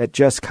 that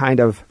just kind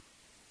of,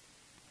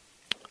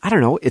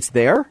 it's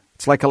there.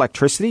 It's like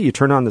electricity. You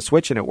turn on the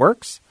switch and it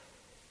works.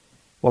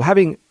 Well,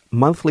 having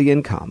monthly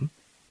income,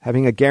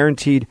 having a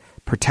guaranteed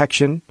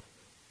protection,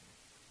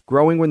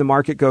 growing when the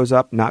market goes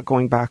up, not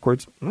going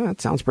backwards, that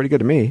sounds pretty good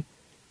to me.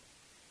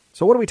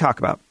 So what do we talk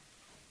about?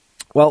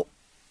 Well,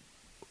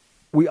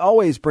 we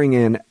always bring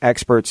in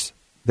experts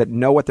that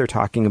know what they're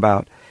talking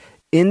about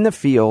in the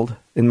field,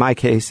 in my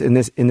case, in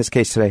this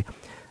case today,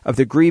 of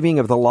the grieving,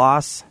 of the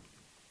loss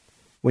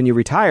when you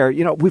retire.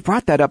 We've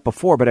brought that up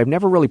before, but I've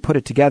never really put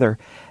it together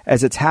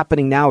as it's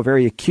happening now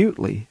very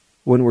acutely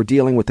when we're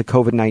dealing with the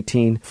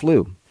COVID-19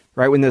 flu,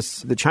 right? When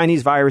the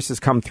Chinese virus has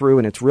come through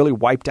and it's really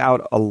wiped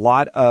out a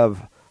lot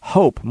of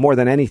hope more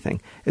than anything.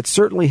 It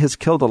certainly has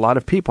killed a lot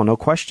of people, no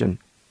question.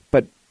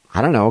 But,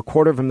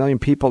 250,000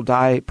 people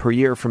die per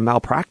year from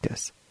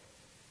malpractice.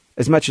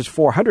 As much as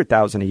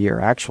 400,000 a year,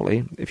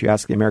 actually, if you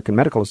ask the American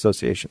Medical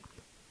Association.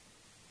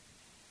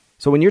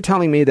 So when you're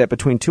telling me that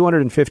between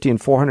 250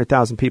 and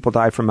 400,000 people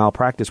die from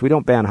malpractice, we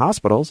don't ban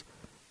hospitals,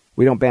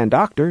 we don't ban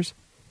doctors,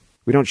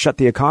 we don't shut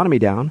the economy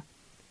down.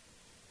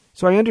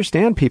 So I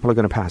understand people are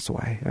going to pass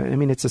away. I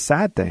mean, it's a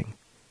sad thing.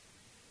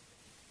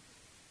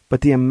 But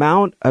the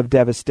amount of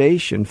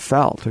devastation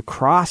felt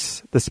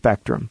across the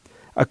spectrum,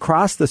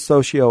 across the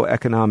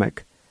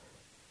socioeconomic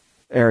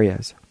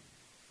areas,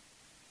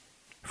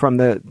 from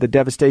the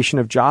devastation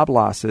of job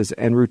losses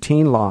and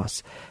routine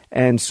loss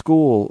and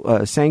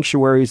school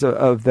sanctuaries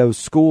of those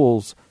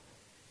schools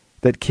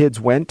that kids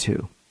went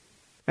to.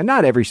 And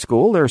not every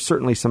school. There are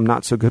certainly some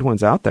not so good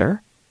ones out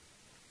there.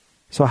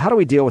 So how do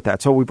we deal with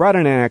that? So we brought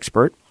in an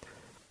expert,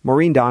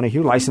 Maureen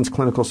Donahue, licensed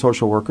clinical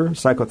social worker,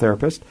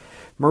 psychotherapist.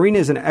 Maureen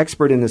is an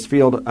expert in this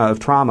field of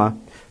trauma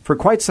for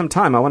quite some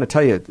time. I want to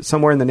tell you,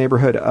 somewhere in the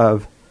neighborhood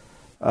of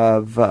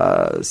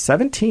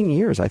 17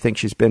 years, I think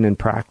she's been in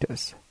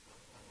practice.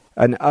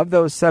 And of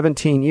those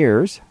 17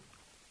 years,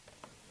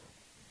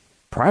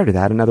 prior to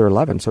that, another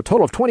 11. So a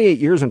total of 28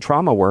 years in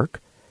trauma work.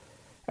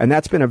 And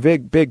that's been a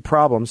big, big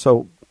problem.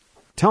 So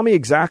tell me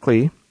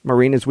exactly,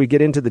 Maureen, as we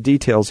get into the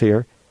details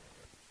here,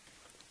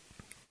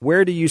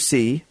 where do you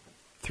see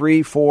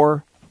 3,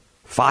 4,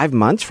 5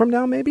 months from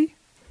now, maybe?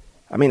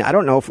 I mean, I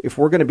don't know if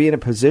we're going to be in a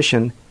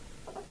position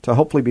to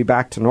hopefully be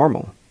back to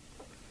normal.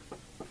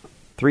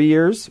 3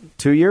 years?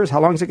 2 years? How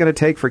long is it going to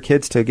take for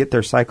kids to get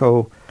their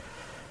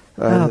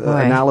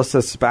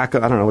analysis back? I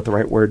don't know what the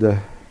right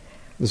word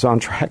is on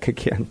track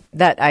again.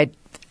 I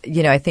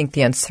think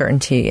the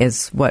uncertainty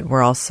is what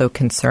we're all so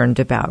concerned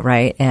about,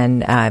 right?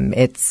 And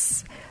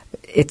it's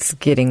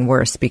getting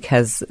worse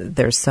because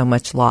there's so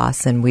much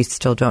loss and we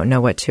still don't know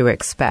what to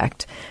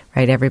expect,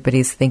 right?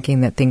 Everybody's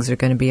thinking that things are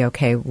going to be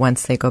okay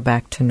once they go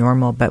back to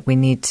normal, but we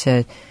need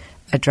to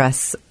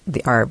address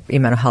our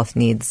mental health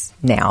needs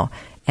now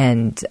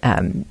and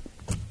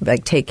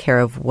take care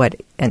of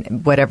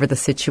whatever the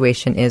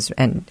situation is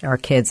and our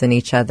kids and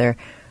each other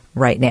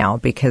right now,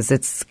 because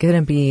it's going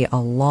to be a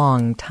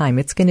long time.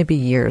 It's going to be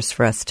years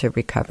for us to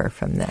recover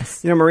from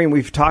this. Maureen,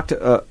 we've talked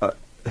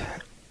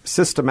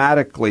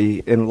systematically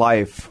in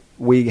life.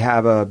 We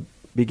have a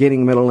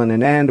beginning, middle, and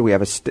an end. We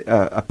have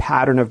a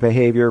pattern of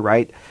behavior,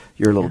 right?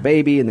 You're a little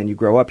baby, and then you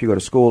grow up, you go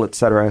to school,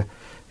 etc.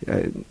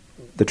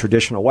 The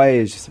traditional way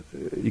is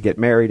you get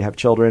married, have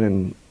children,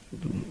 and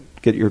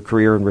get your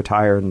career and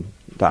retire and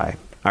die.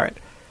 All right.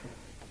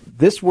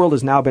 This world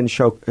has now been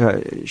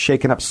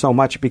shaken up so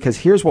much because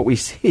here's what we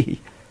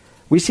see.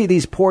 We see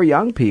these poor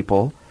young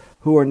people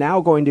who are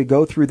now going to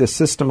go through the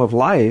system of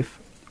life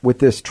with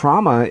this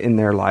trauma in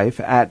their life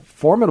at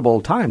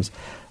formidable times.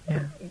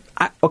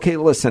 Yeah. Okay,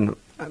 listen,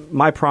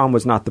 my prom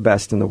was not the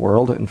best in the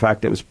world. In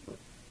fact, it was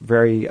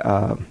very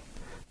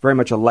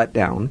much a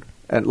letdown.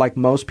 And like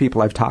most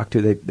people I've talked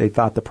to, they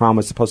thought the prom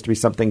was supposed to be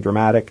something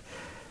dramatic.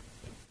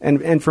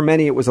 And for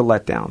many, it was a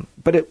letdown.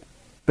 But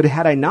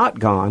had I not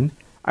gone,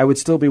 I would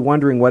still be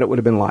wondering what it would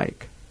have been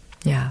like.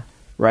 Yeah.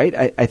 Right?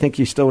 I think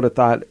you still would have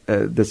thought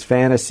this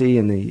fantasy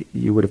and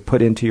you would have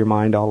put into your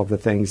mind all of the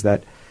things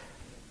that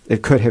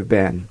it could have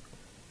been.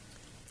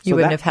 You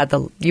would have had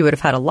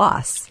a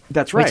loss.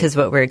 That's right. Which is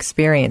what we're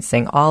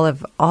experiencing. All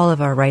of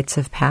our rites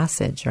of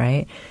passage,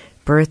 right?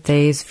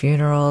 Birthdays,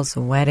 funerals,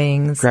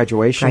 weddings,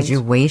 graduations.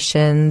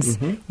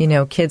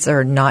 Mm-hmm. Kids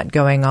are not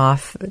going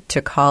off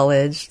to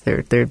college.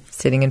 They're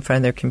sitting in front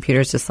of their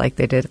computers just like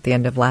they did at the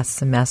end of last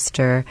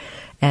semester.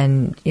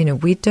 And,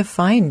 we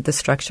define the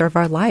structure of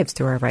our lives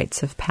through our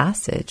rites of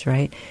passage,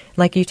 right?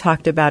 Like you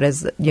talked about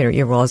as,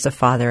 your role as a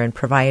father and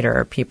provider,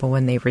 or people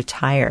when they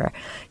retire.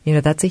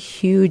 That's a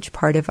huge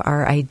part of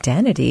our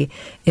identity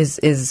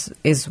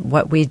is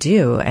what we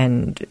do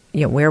and,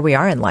 where we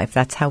are in life.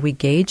 That's how we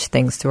gauge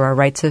things through our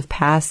rites of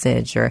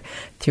passage or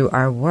through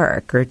our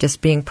work or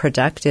just being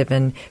productive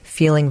and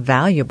feeling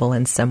valuable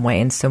in some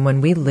way. And so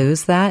when we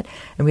lose that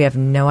and we have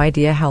no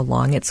idea how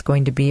long it's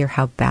going to be or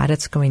how bad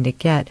it's going to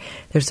get,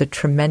 there's a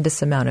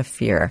tremendous amount of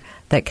fear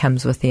that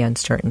comes with the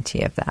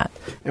uncertainty of that.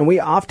 And we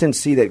often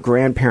see that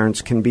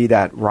grandparents can be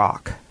that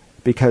rock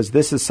because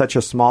this is such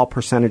a small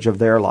percentage of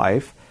their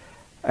life,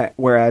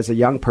 whereas a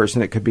young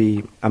person, it could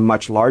be a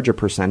much larger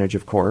percentage,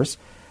 of course.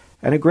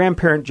 And a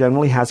grandparent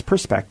generally has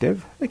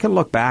perspective. They can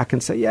look back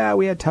and say, yeah,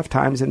 we had tough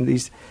times in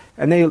these,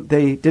 and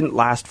they didn't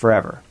last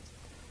forever.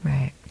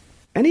 Right.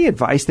 Any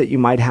advice that you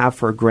might have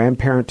for a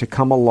grandparent to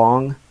come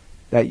along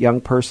that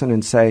young person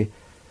and say,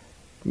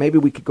 maybe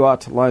we could go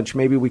out to lunch,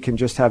 maybe we can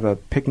just have a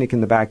picnic in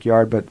the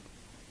backyard, but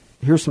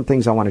here's some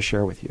things I want to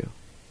share with you?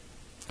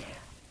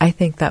 I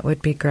think that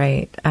would be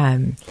great.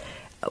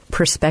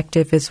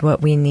 Perspective is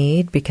what we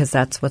need because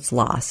that's what's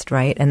lost,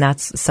 right? And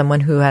that's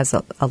someone who has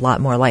a lot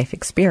more life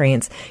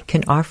experience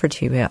can offer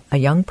to a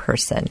young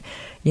person.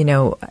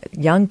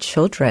 Young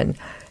children,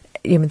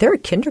 there are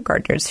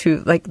kindergartners who,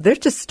 they're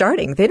just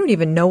starting. They don't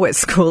even know what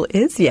school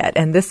is yet.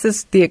 And this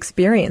is the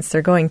experience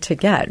they're going to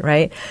get,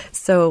 right?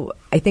 So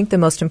I think the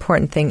most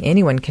important thing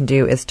anyone can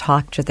do is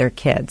talk to their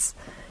kids,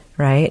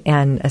 right?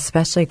 And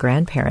especially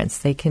grandparents,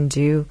 they can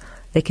do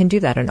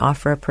that and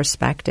offer a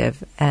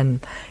perspective.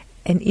 And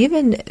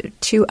even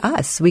to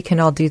us, we can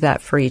all do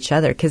that for each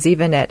other. Because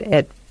even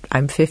at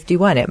I'm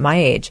 51, at my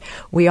age,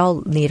 we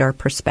all need our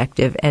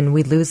perspective, and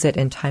we lose it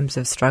in times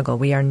of struggle.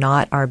 We are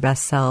not our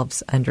best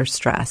selves under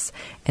stress,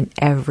 and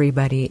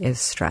everybody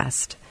is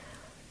stressed.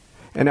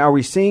 And are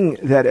we seeing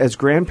that as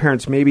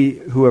grandparents, maybe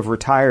who have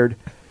retired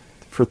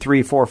for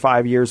 3, 4,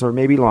 5 years, or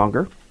maybe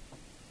longer,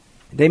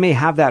 they may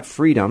have that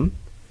freedom,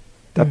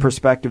 that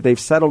perspective. They've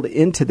settled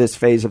into this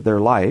phase of their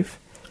life.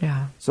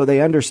 Yeah. So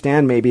they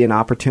understand maybe an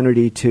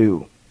opportunity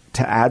to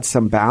add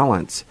some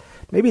balance.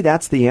 Maybe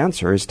that's the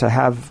answer, is to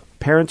have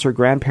parents or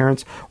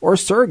grandparents or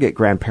surrogate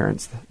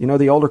grandparents,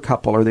 the older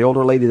couple or the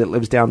older lady that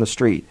lives down the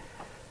street.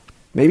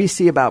 Maybe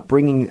see about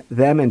bringing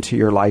them into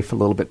your life a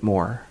little bit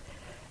more.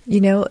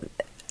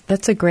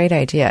 That's a great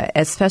idea,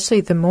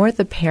 especially the more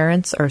the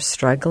parents are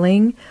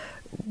struggling,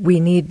 we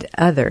need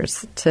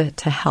others to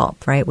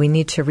help, right? We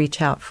need to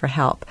reach out for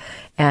help.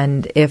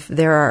 And if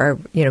there are,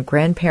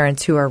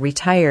 grandparents who are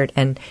retired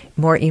and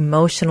more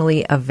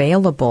emotionally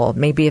available,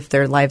 maybe if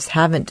their lives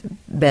haven't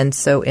been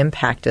so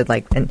impacted,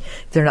 and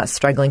they're not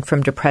struggling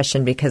from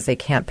depression because they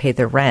can't pay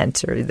the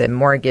rent or the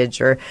mortgage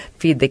or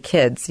feed the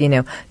kids,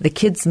 the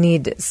kids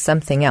need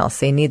something else.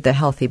 They need the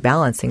healthy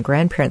balance, and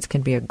grandparents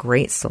can be a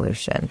great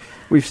solution.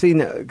 We've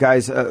seen,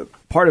 guys,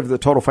 part of the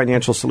Total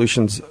Financial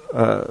Solutions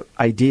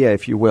idea,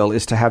 if you will,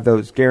 is to have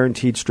those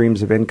guaranteed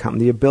streams of income,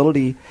 the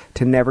ability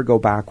to never go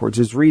backwards.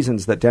 There's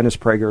reasons that Dennis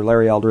Prager,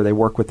 Larry Elder, they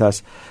work with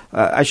us.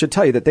 I should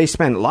tell you that they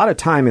spend a lot of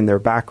time in their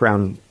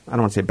background, I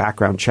don't want to say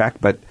background check,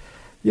 but,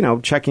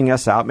 checking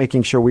us out,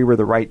 making sure we were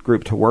the right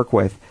group to work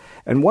with.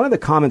 And one of the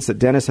comments that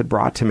Dennis had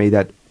brought to me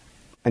that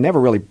I never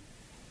really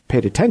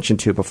paid attention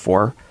to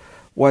before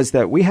was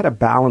that we had a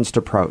balanced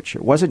approach.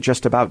 It wasn't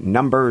just about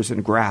numbers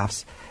and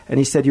graphs. And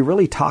he said, you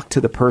really talk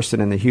to the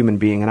person and the human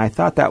being. And I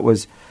thought that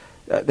was,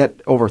 that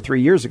over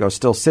 3 years ago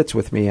still sits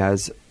with me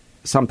as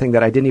something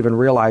that I didn't even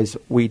realize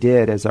we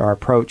did as our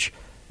approach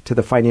to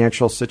the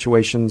financial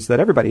situations that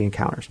everybody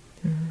encounters.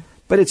 Mm-hmm.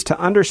 But it's to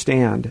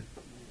understand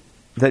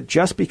that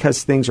just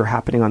because things are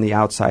happening on the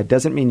outside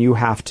doesn't mean you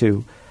have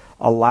to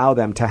allow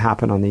them to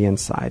happen on the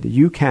inside.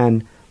 You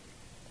can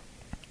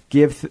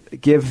give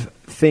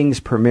things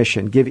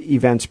permission, give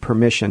events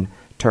permission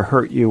to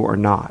hurt you or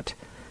not.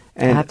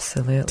 And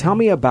absolutely. Tell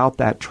me about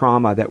that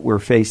trauma that we're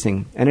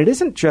facing. And it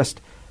isn't just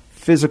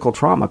physical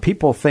trauma.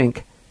 People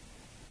think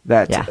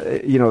that,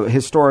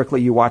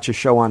 historically you watch a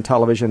show on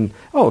television,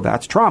 oh,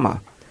 that's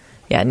trauma.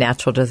 Yeah,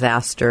 natural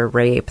disaster,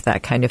 rape,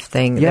 that kind of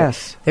thing.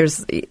 Yes.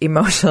 There's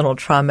emotional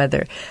trauma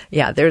there.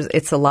 Yeah,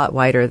 it's a lot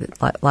wider,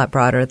 a lot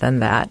broader than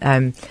that.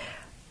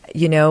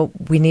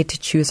 We need to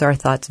choose our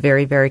thoughts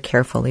very, very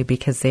carefully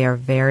because they are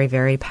very,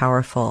 very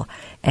powerful.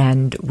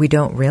 And we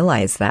don't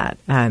realize that.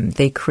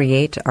 They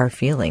create our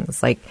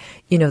feelings. Like,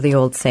 the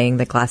old saying,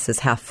 the glass is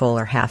half full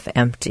or half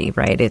empty,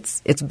 right?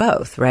 It's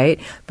both, right?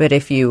 But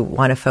if you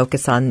want to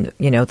focus on,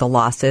 the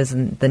losses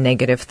and the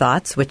negative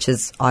thoughts, which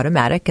is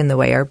automatic in the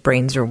way our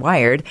brains are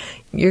wired,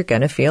 you're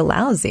going to feel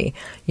lousy,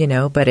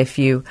 But if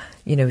you,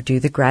 do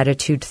the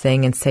gratitude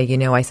thing and say,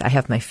 I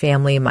have my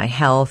family, my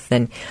health,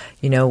 and,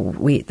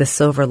 the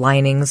silver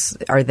linings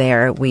are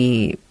there.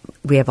 We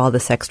have all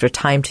this extra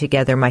time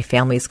together. My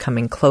family's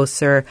coming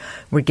closer.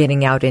 We're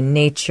getting out in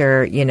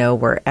nature.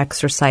 We're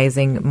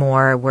exercising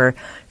more. We're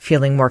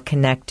feeling more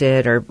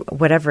connected or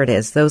whatever it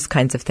is, those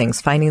kinds of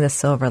things, finding the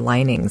silver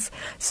linings.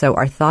 So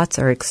our thoughts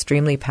are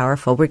extremely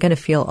powerful. We're going to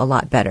feel a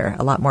lot better,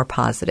 a lot more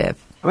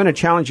positive. I'm going to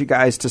challenge you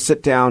guys to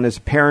sit down as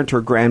a parent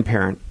or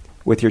grandparent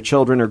with your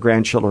children or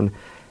grandchildren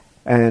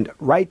and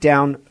write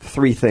down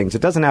 3 things.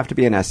 It doesn't have to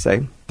be an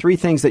essay. 3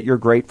 things that you're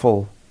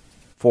grateful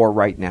for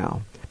right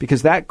now.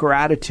 Because that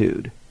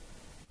gratitude,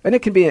 and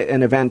it can be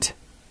an event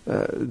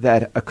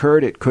that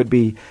occurred, it could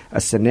be a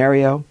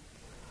scenario,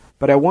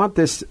 but I want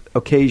this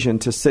occasion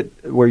to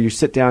sit where you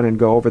sit down and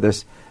go over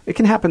this. It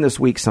can happen this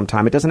week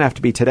sometime. It doesn't have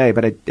to be today,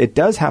 but it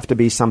does have to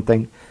be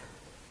something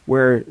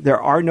where there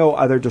are no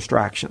other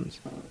distractions.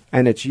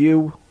 And it's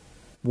you,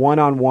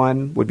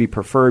 one-on-one would be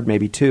preferred,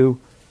 maybe 2,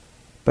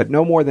 but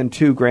no more than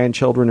 2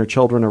 grandchildren or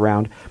children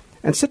around.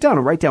 And sit down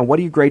and write down, what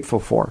are you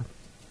grateful for?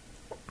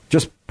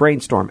 Just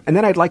brainstorm. And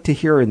then I'd like to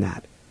hear in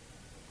that.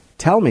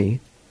 Tell me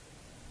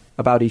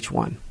about each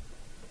one.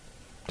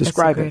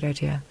 Describe it. That's a great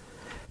idea.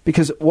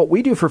 Because what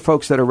we do for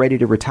folks that are ready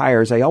to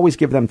retire is I always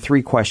give them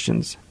 3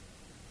 questions.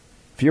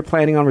 If you're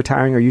planning on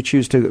retiring or you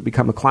choose to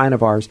become a client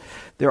of ours,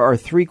 there are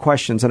 3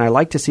 questions. And I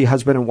like to see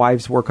husband and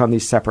wives work on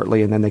these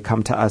separately, and then they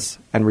come to us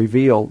and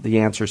reveal the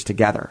answers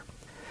together.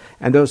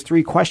 And those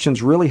 3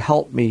 questions really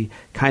help me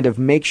kind of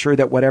make sure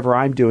that whatever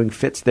I'm doing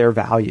fits their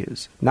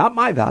values. Not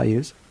my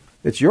values.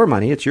 It's your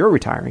money. It's your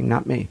retiring,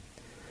 not me.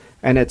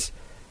 And it's,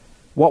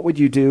 what would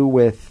you do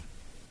with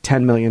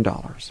 $10 million?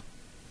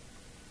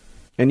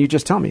 And you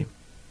just tell me.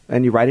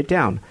 And you write it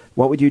down.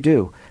 What would you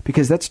do?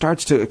 Because that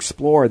starts to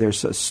explore.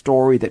 There's a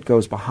story that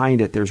goes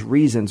behind it. There's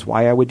reasons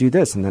why I would do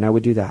this, and then I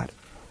would do that.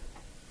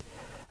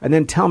 And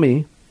then tell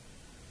me,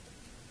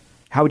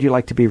 how would you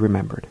like to be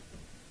remembered?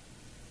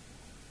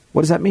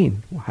 What does that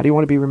mean? How do you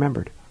want to be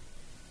remembered?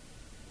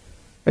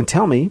 And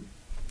tell me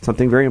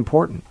something very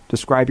important.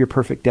 Describe your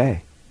perfect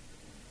day.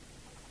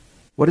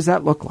 What does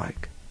that look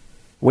like?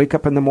 Wake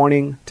up in the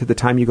morning to the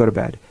time you go to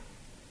bed.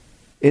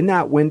 In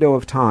that window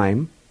of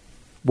time,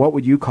 what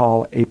would you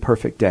call a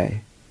perfect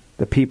day?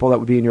 The people that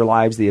would be in your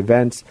lives, the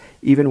events,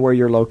 even where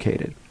you're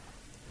located.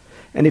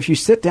 And if you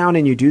sit down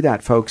and you do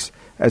that, folks,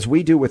 as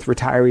we do with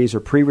retirees or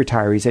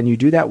pre-retirees, and you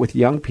do that with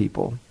young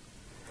people,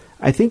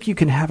 I think you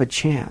can have a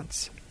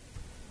chance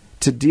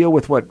to deal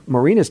with what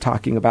Maureen is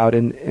talking about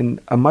in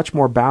a much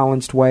more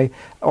balanced way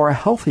or a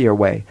healthier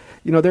way.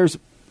 There's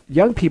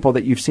young people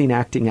that you've seen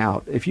acting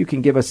out. If you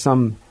can give us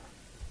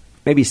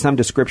maybe some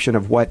description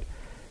of what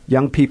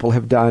young people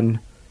have done,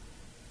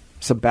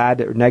 some bad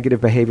or negative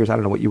behaviors, I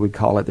don't know what you would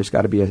call it. There's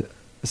got to be a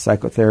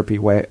psychotherapy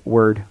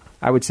word.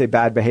 I would say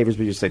bad behaviors,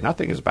 but you say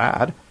nothing is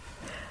bad.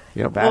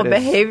 Bad is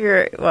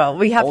behavior. Well,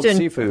 we have old to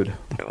seafood,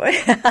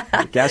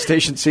 gas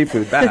station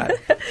seafood, bad.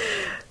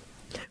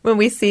 when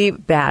we see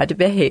bad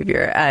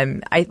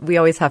behavior, we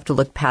always have to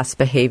look past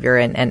behavior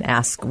and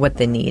ask what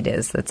the need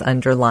is that's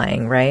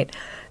underlying, right?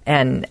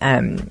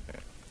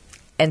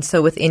 And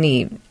so with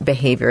any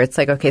behavior, it's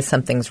like, okay,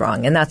 something's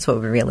wrong. And that's what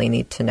we really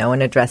need to know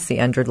and address the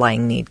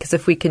underlying need. Because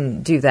if we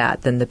can do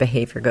that, then the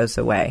behavior goes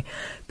away.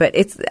 But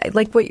it's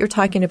like what you're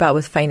talking about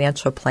with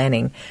financial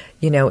planning.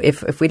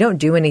 If we don't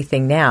do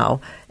anything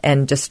now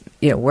and just,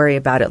 worry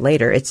about it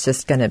later, it's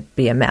just going to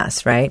be a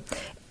mess, right?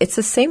 It's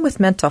the same with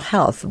mental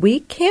health.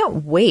 We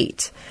can't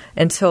wait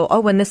until,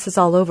 when this is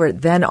all over,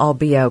 then I'll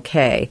be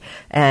okay.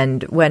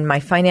 And when my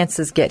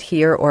finances get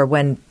here, or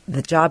when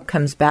the job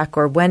comes back,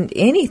 or when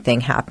anything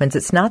happens,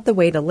 it's not the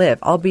way to live.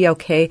 I'll be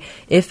okay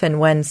if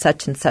and when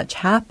such and such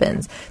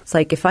happens. It's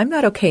like, if I'm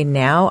not okay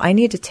now, I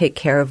need to take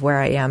care of where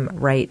I am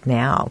right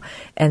now.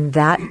 And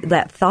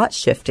that thought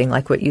shifting,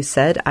 like what you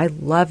said, I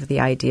love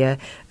the idea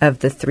of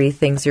the 3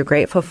 things you're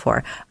grateful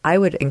for. I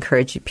would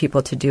encourage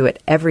people to do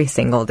it every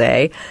single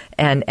day,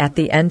 and at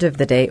the end of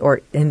the day, or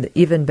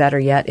even better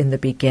yet, in the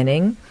beginning,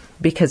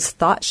 because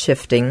thought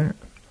shifting,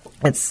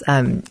 it's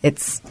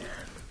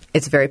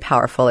very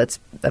powerful. It's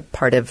a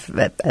part of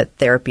a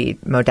therapy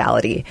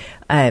modality.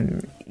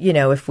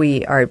 If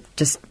we are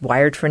just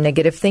wired for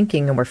negative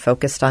thinking and we're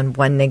focused on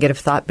one negative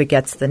thought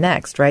begets the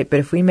next, right? But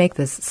if we make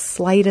this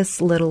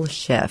slightest little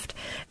shift,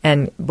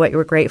 and what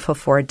you're grateful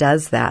for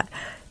does that,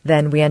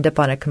 then we end up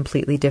on a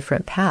completely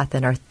different path,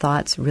 and our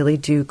thoughts really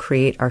do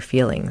create our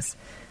feelings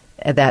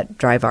that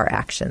drive our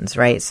actions,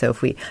 right? So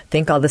if we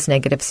think all this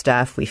negative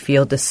stuff, we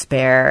feel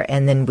despair,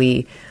 and then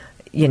we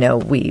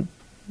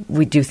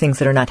do things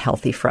that are not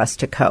healthy for us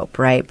to cope,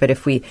 right? But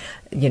if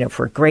if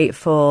we're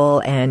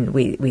grateful and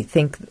we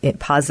think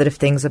positive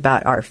things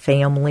about our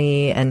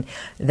family, and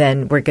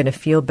then we're going to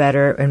feel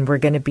better, and we're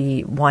going to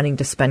be wanting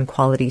to spend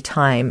quality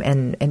time,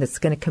 and it's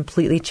going to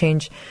completely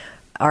change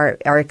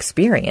our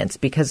experience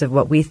because of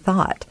what we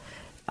thought.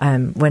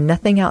 When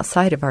nothing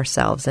outside of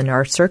ourselves and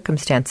our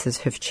circumstances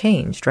have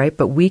changed, right?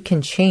 But we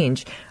can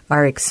change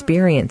our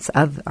experience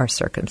of our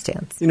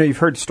circumstance. You've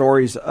heard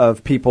stories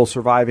of people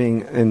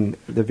surviving in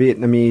the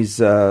Vietnamese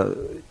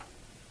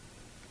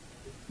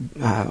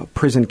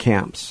prison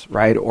camps,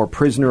 right? Or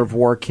prisoner of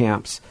war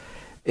camps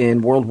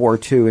in World War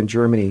II in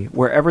Germany,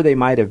 wherever they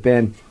might have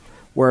been,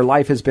 where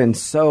life has been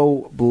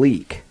so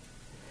bleak,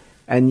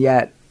 and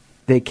yet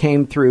they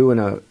came through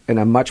in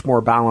a much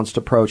more balanced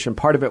approach. And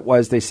part of it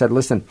was they said,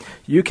 listen,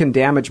 you can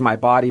damage my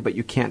body, but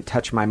you can't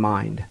touch my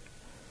mind.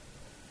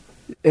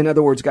 In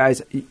other words,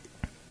 guys,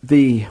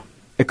 the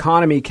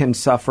economy can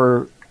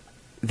suffer,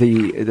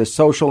 the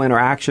social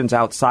interactions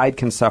outside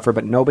can suffer,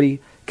 but nobody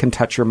can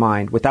touch your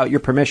mind without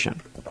your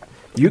permission.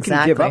 You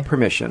can give up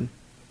permission.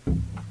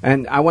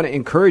 And I want to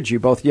encourage you,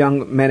 both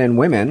young men and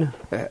women,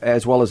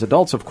 as well as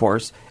adults, of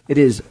course, it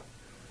is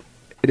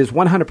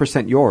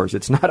 100% yours.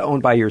 It's not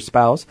owned by your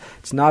spouse.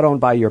 It's not owned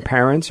by your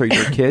parents or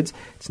your kids.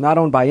 It's not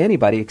owned by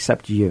anybody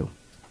except you.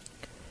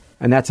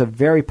 And that's a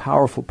very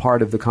powerful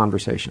part of the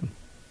conversation.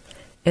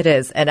 It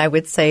is. And I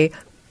would say,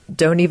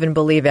 don't even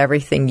believe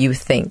everything you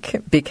think,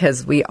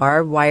 because we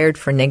are wired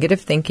for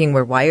negative thinking.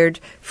 We're wired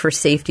for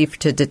safety,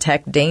 to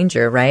detect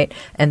danger, right?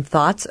 And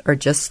thoughts are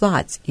just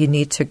thoughts. You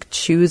need to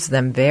choose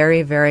them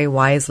very, very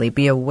wisely.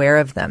 Be aware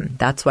of them.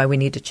 That's why we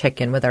need to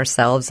check in with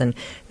ourselves, and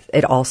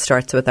it all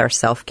starts with our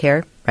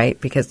self-care, right?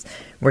 Because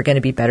we're going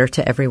to be better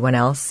to everyone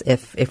else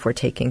if we're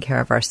taking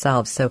care of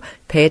ourselves. So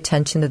pay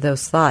attention to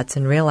those thoughts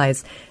and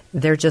realize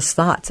they're just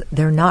thoughts.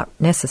 They're not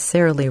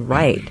necessarily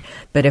right.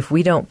 But if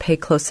we don't pay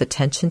close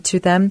attention to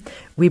them,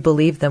 we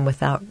believe them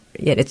without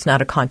it. It's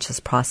not a conscious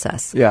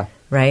process. Yeah.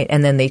 Right?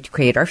 And then they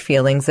create our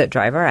feelings that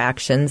drive our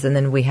actions, and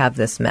then we have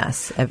this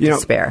mess of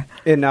despair.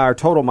 In our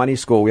Total Money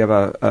School, we have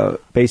a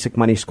basic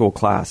money school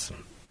class.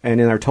 And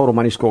in our Total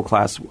Money School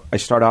class, I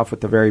start off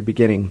with the very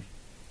beginning.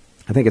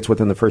 I think it's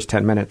within the first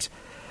 10 minutes.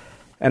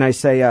 And I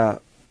say,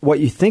 what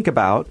you think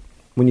about,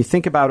 when you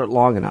think about it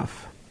long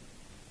enough,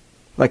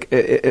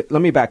 let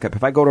me back up.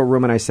 If I go to a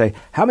room and I say,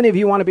 how many of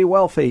you want to be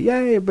wealthy?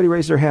 Yay, everybody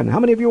raise their hand. How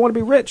many of you want to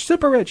be rich,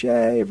 super rich?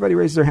 Yay, everybody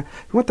raise their hand.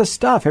 You want the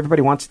stuff?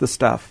 Everybody wants the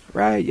stuff,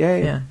 right?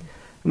 Yay. Yeah.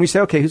 And we say,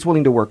 okay, who's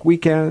willing to work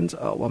weekends?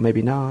 Oh, well,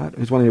 maybe not.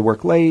 Who's willing to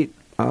work late?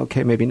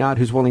 Okay, maybe not.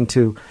 Who's willing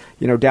to,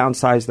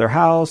 downsize their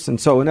house? And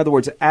so, in other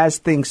words, as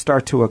things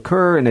start to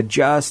occur and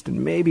adjust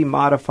and maybe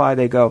modify,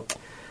 they go,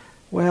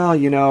 well,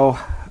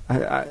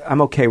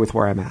 I'm okay with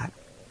where I'm at.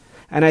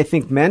 And I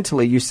think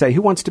mentally, you say,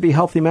 who wants to be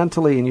healthy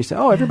mentally? And you say,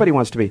 oh, everybody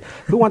wants to be.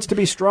 Who wants to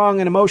be strong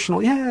and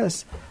emotional?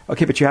 Yes.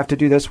 Okay, but you have to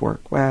do this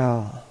work.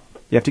 Well,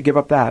 you have to give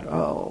up that.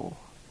 Oh,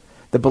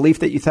 the belief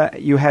that you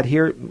thought you had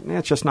here,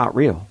 it's just not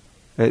real.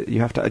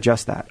 You have to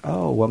adjust that.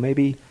 Oh, well,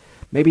 maybe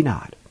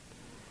not.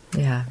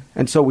 Yeah.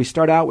 And so we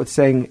start out with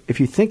saying, if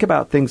you think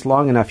about things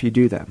long enough, you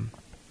do them.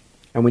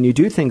 And when you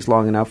do things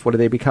long enough, what do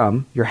they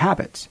become? Your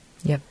habits.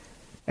 Yep.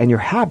 And your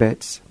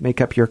habits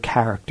make up your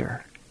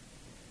character.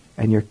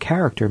 And your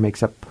character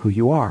makes up who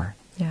you are.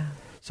 Yeah.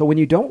 So when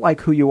you don't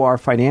like who you are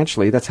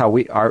financially, that's how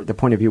we are, the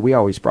point of view we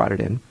always brought it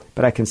in,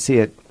 but I can see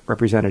it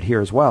represented here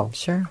as well.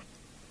 Sure.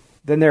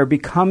 Then there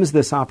becomes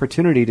this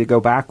opportunity to go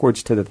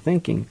backwards to the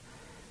thinking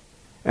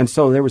And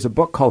so there was a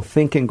book called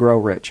Think and Grow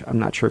Rich. I'm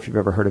not sure if you've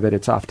ever heard of it.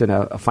 It's often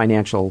a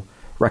financial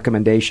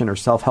recommendation or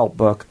self-help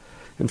book.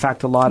 In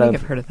fact,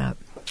 I've heard of that.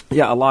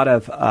 Yeah, a lot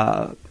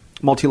of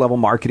multi-level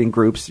marketing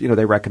groups,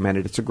 they recommend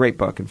it. It's a great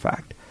book, in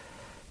fact.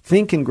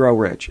 Think and Grow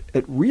Rich.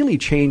 It really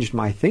changed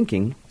my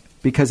thinking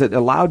because it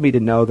allowed me to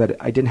know that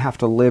I didn't have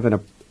to live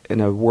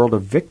in a world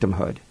of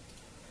victimhood.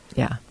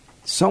 Yeah.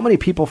 So many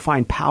people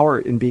find power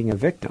in being a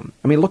victim.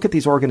 I mean, look at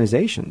these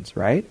organizations,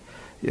 right?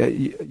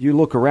 You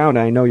look around,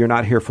 and I know you're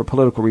not here for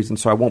political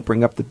reasons, so I won't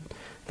bring up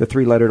the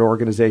three-lettered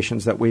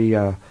organizations that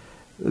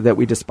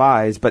we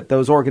despise, but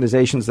those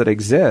organizations that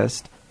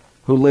exist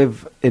who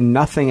live in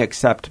nothing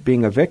except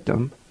being a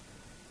victim,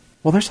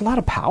 well, there's a lot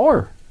of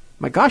power.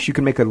 My gosh, you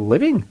can make a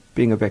living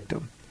being a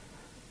victim.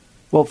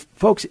 Well,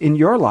 folks, in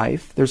your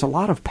life, there's a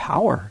lot of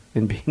power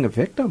in being a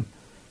victim,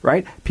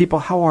 right? People,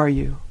 how are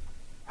you?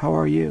 How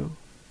are you?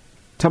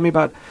 Tell me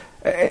about,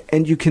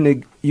 and you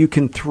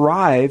can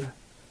thrive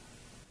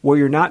where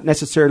you're not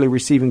necessarily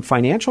receiving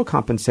financial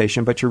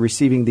compensation, but you're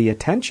receiving the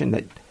attention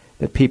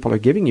that people are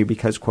giving you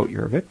because, quote,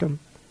 you're a victim.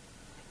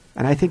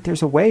 And I think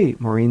there's a way,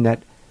 Maureen,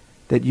 that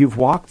you've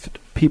walked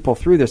people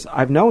through this.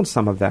 I've known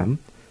some of them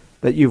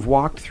that you've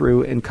walked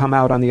through and come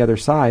out on the other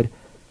side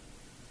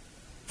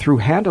through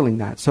handling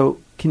that. So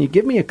can you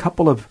give me a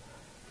couple of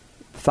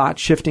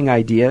thought-shifting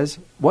ideas?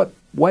 What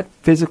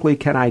physically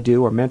can I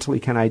do or mentally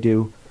can I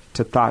do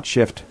to thought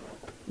shift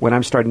when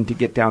I'm starting to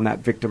get down that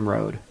victim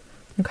road?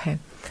 Okay.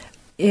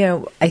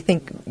 I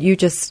think you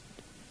just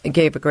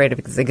gave a great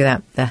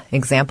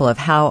example of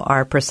how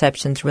our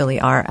perceptions really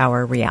are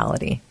our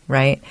reality,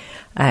 right?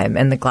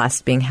 And the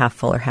glass being half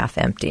full or half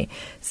empty.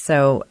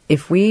 So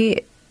if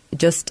we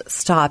just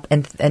stop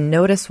and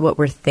notice what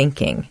we're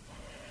thinking,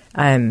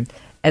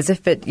 as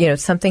if it,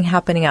 something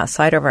happening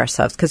outside of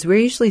ourselves, because we're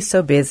usually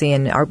so busy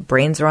and our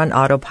brains are on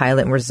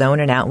autopilot and we're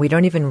zoning out and we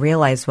don't even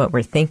realize what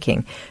we're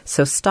thinking.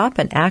 So stop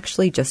and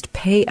actually just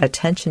pay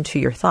attention to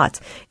your thoughts.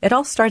 It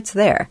all starts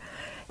there.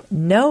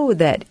 Know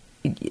that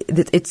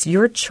it's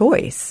your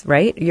choice,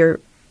 right? Your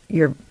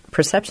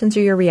perceptions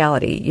are your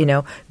reality.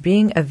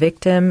 Being a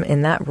victim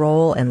in that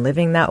role and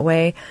living that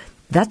way,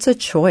 that's a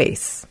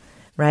choice,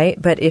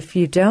 right? But if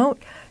you don't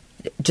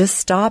just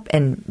stop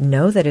and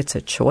know that it's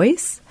a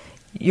choice,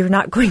 you're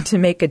not going to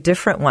make a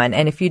different one.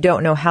 And if you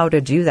don't know how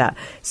to do that,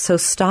 so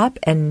stop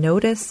and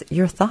notice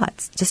your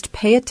thoughts. Just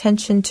pay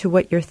attention to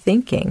what you're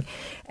thinking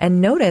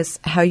and notice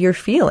how you're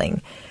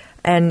feeling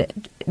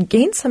and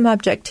gain some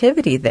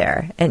objectivity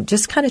there and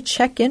just kind of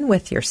check in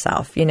with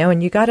yourself,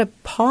 and you got to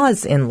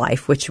pause in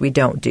life, which we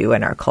don't do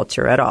in our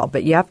culture at all.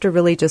 But you have to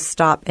really just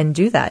stop and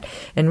do that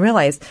and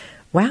realize,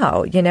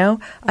 wow,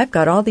 I've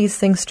got all these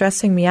things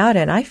stressing me out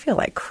and I feel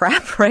like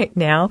crap right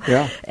now.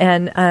 Yeah.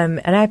 And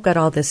I've got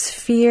all this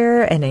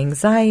fear and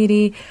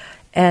anxiety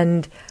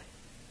and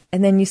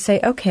then you say,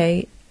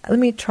 okay, let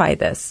me try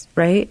this,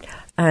 right?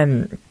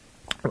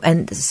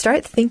 And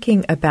start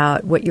thinking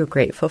about what you're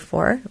grateful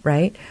for,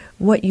 right?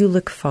 What you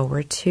look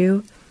forward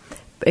to.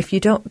 If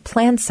you don't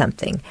plan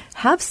something,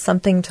 have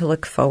something to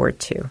look forward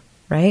to,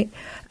 right?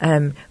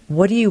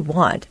 What do you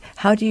want?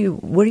 What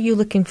are you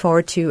looking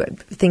forward to?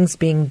 Things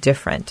being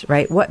different,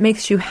 right? What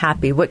makes you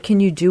happy? What can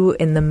you do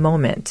in the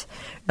moment?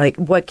 Like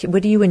what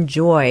do you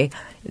enjoy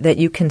that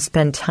you can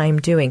spend time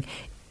doing?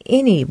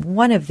 Any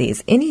one of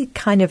these, any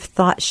kind of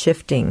thought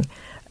shifting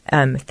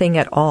thing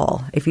at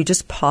all. If you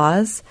just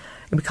pause,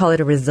 we call it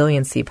a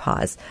resiliency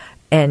pause,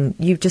 and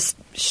you just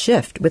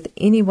shift with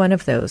any one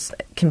of those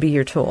can be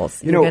your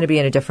tools. You're going to be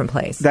in a different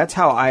place. That's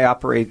how I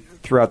operate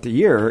throughout the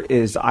year.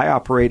 Is I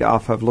operate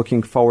off of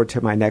looking forward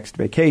to my next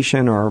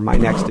vacation or my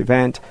next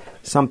event,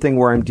 something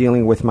where I'm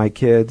dealing with my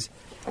kids,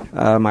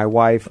 my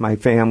wife, my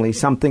family,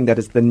 something that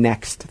is the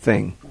next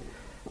thing.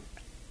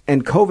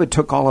 And COVID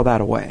took all of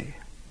that away.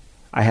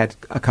 I had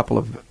a couple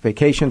of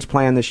vacations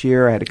planned this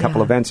year. I had a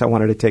couple events I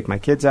wanted to take my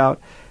kids out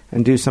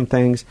and do some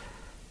things.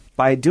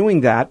 By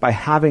doing that, by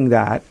having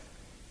that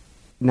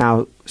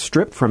now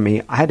stripped from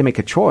me, I had to make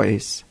a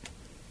choice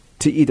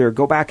to either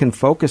go back and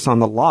focus on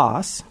the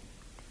loss,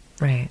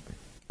 right,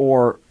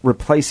 or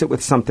replace it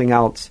with something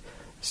else,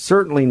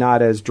 certainly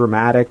not as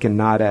dramatic and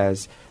not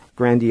as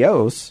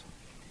grandiose,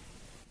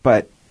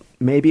 but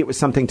maybe it was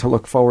something to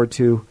look forward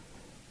to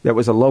that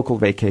was a local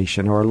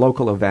vacation or a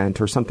local event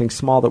or something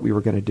small that we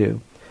were going to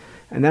do.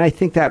 And then I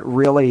think that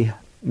really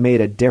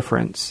made a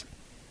difference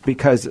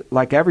because,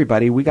 like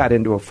everybody, we got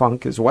into a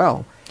funk as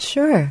well.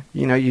 Sure.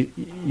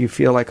 You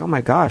feel like, oh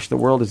my gosh, the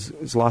world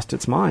has lost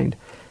its mind.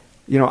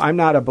 I'm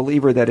not a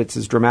believer that it's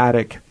as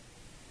dramatic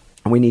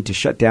and we need to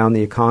shut down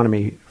the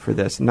economy for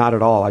this. Not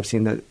at all. I've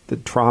seen that the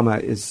trauma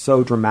is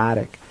so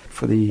dramatic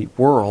for the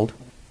world.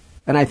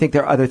 And I think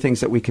there are other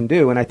things that we can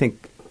do, and I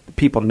think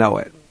people know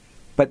it.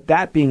 But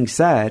that being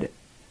said,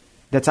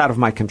 that's out of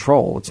my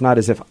control. It's not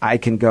as if I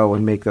can go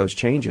and make those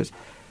changes.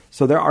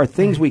 So there are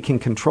things we can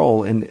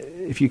control, and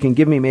if you can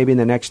give me maybe in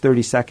the next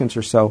 30 seconds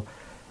or so,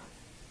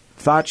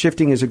 thought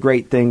shifting is a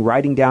great thing,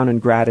 writing down in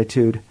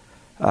gratitude.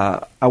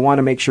 I want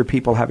to make sure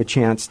people have a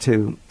chance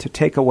to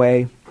take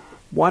away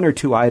one or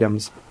two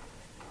items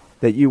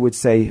that you would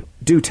say,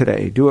 do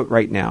today, do it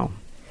right now?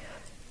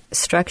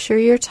 Structure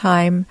your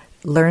time,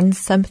 learn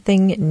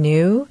something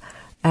new,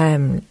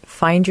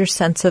 find your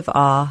sense of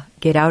awe,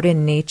 get out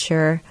in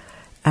nature,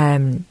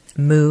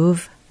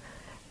 move,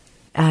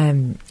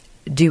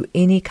 do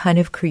any kind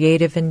of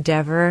creative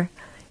endeavor.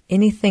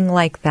 Anything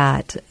like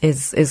that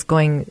is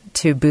going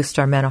to boost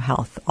our mental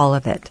health, all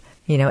of it,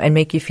 and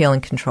make you feel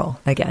in control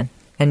again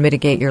and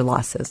mitigate your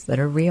losses that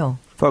are real.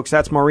 Folks,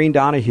 that's Maureen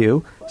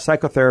Donahue,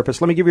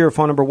 psychotherapist. Let me give you her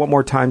phone number one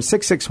more time,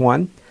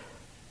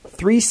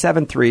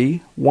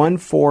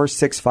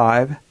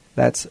 661-373-1465.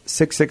 That's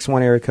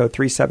 661 area code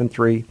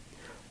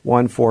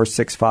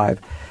 373-1465.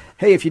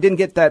 Hey, if you didn't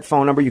get that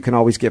phone number, you can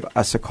always give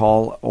us a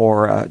call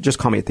or just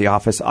call me at the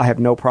office. I have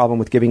no problem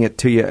with giving it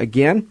to you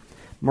again.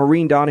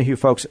 Maureen Donahue,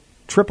 folks,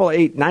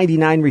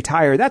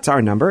 888-99-RETIRE. That's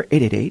our number,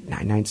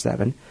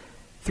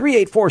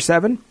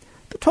 888-997-3847.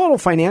 The Total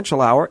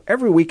Financial Hour,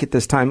 every week at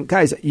this time.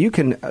 Guys, you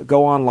can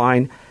go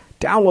online,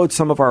 download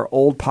some of our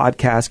old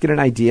podcasts, get an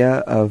idea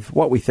of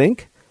what we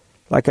think.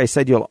 Like I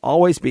said, you'll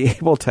always be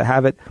able to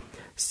have it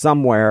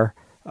somewhere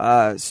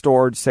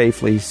stored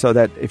safely so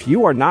that if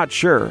you are not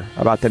sure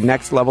about the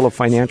next level of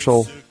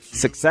financial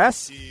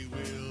success,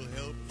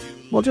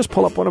 well, just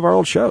pull up one of our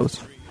old shows.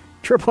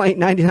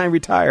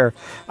 888-99-RETIRE.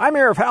 I'm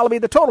Arif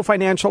Halaby, the Total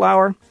Financial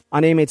Hour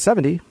on AM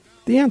 870,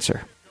 The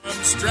Answer.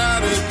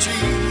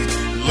 Strategy,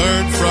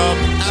 learn from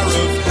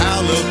Arif Halaby.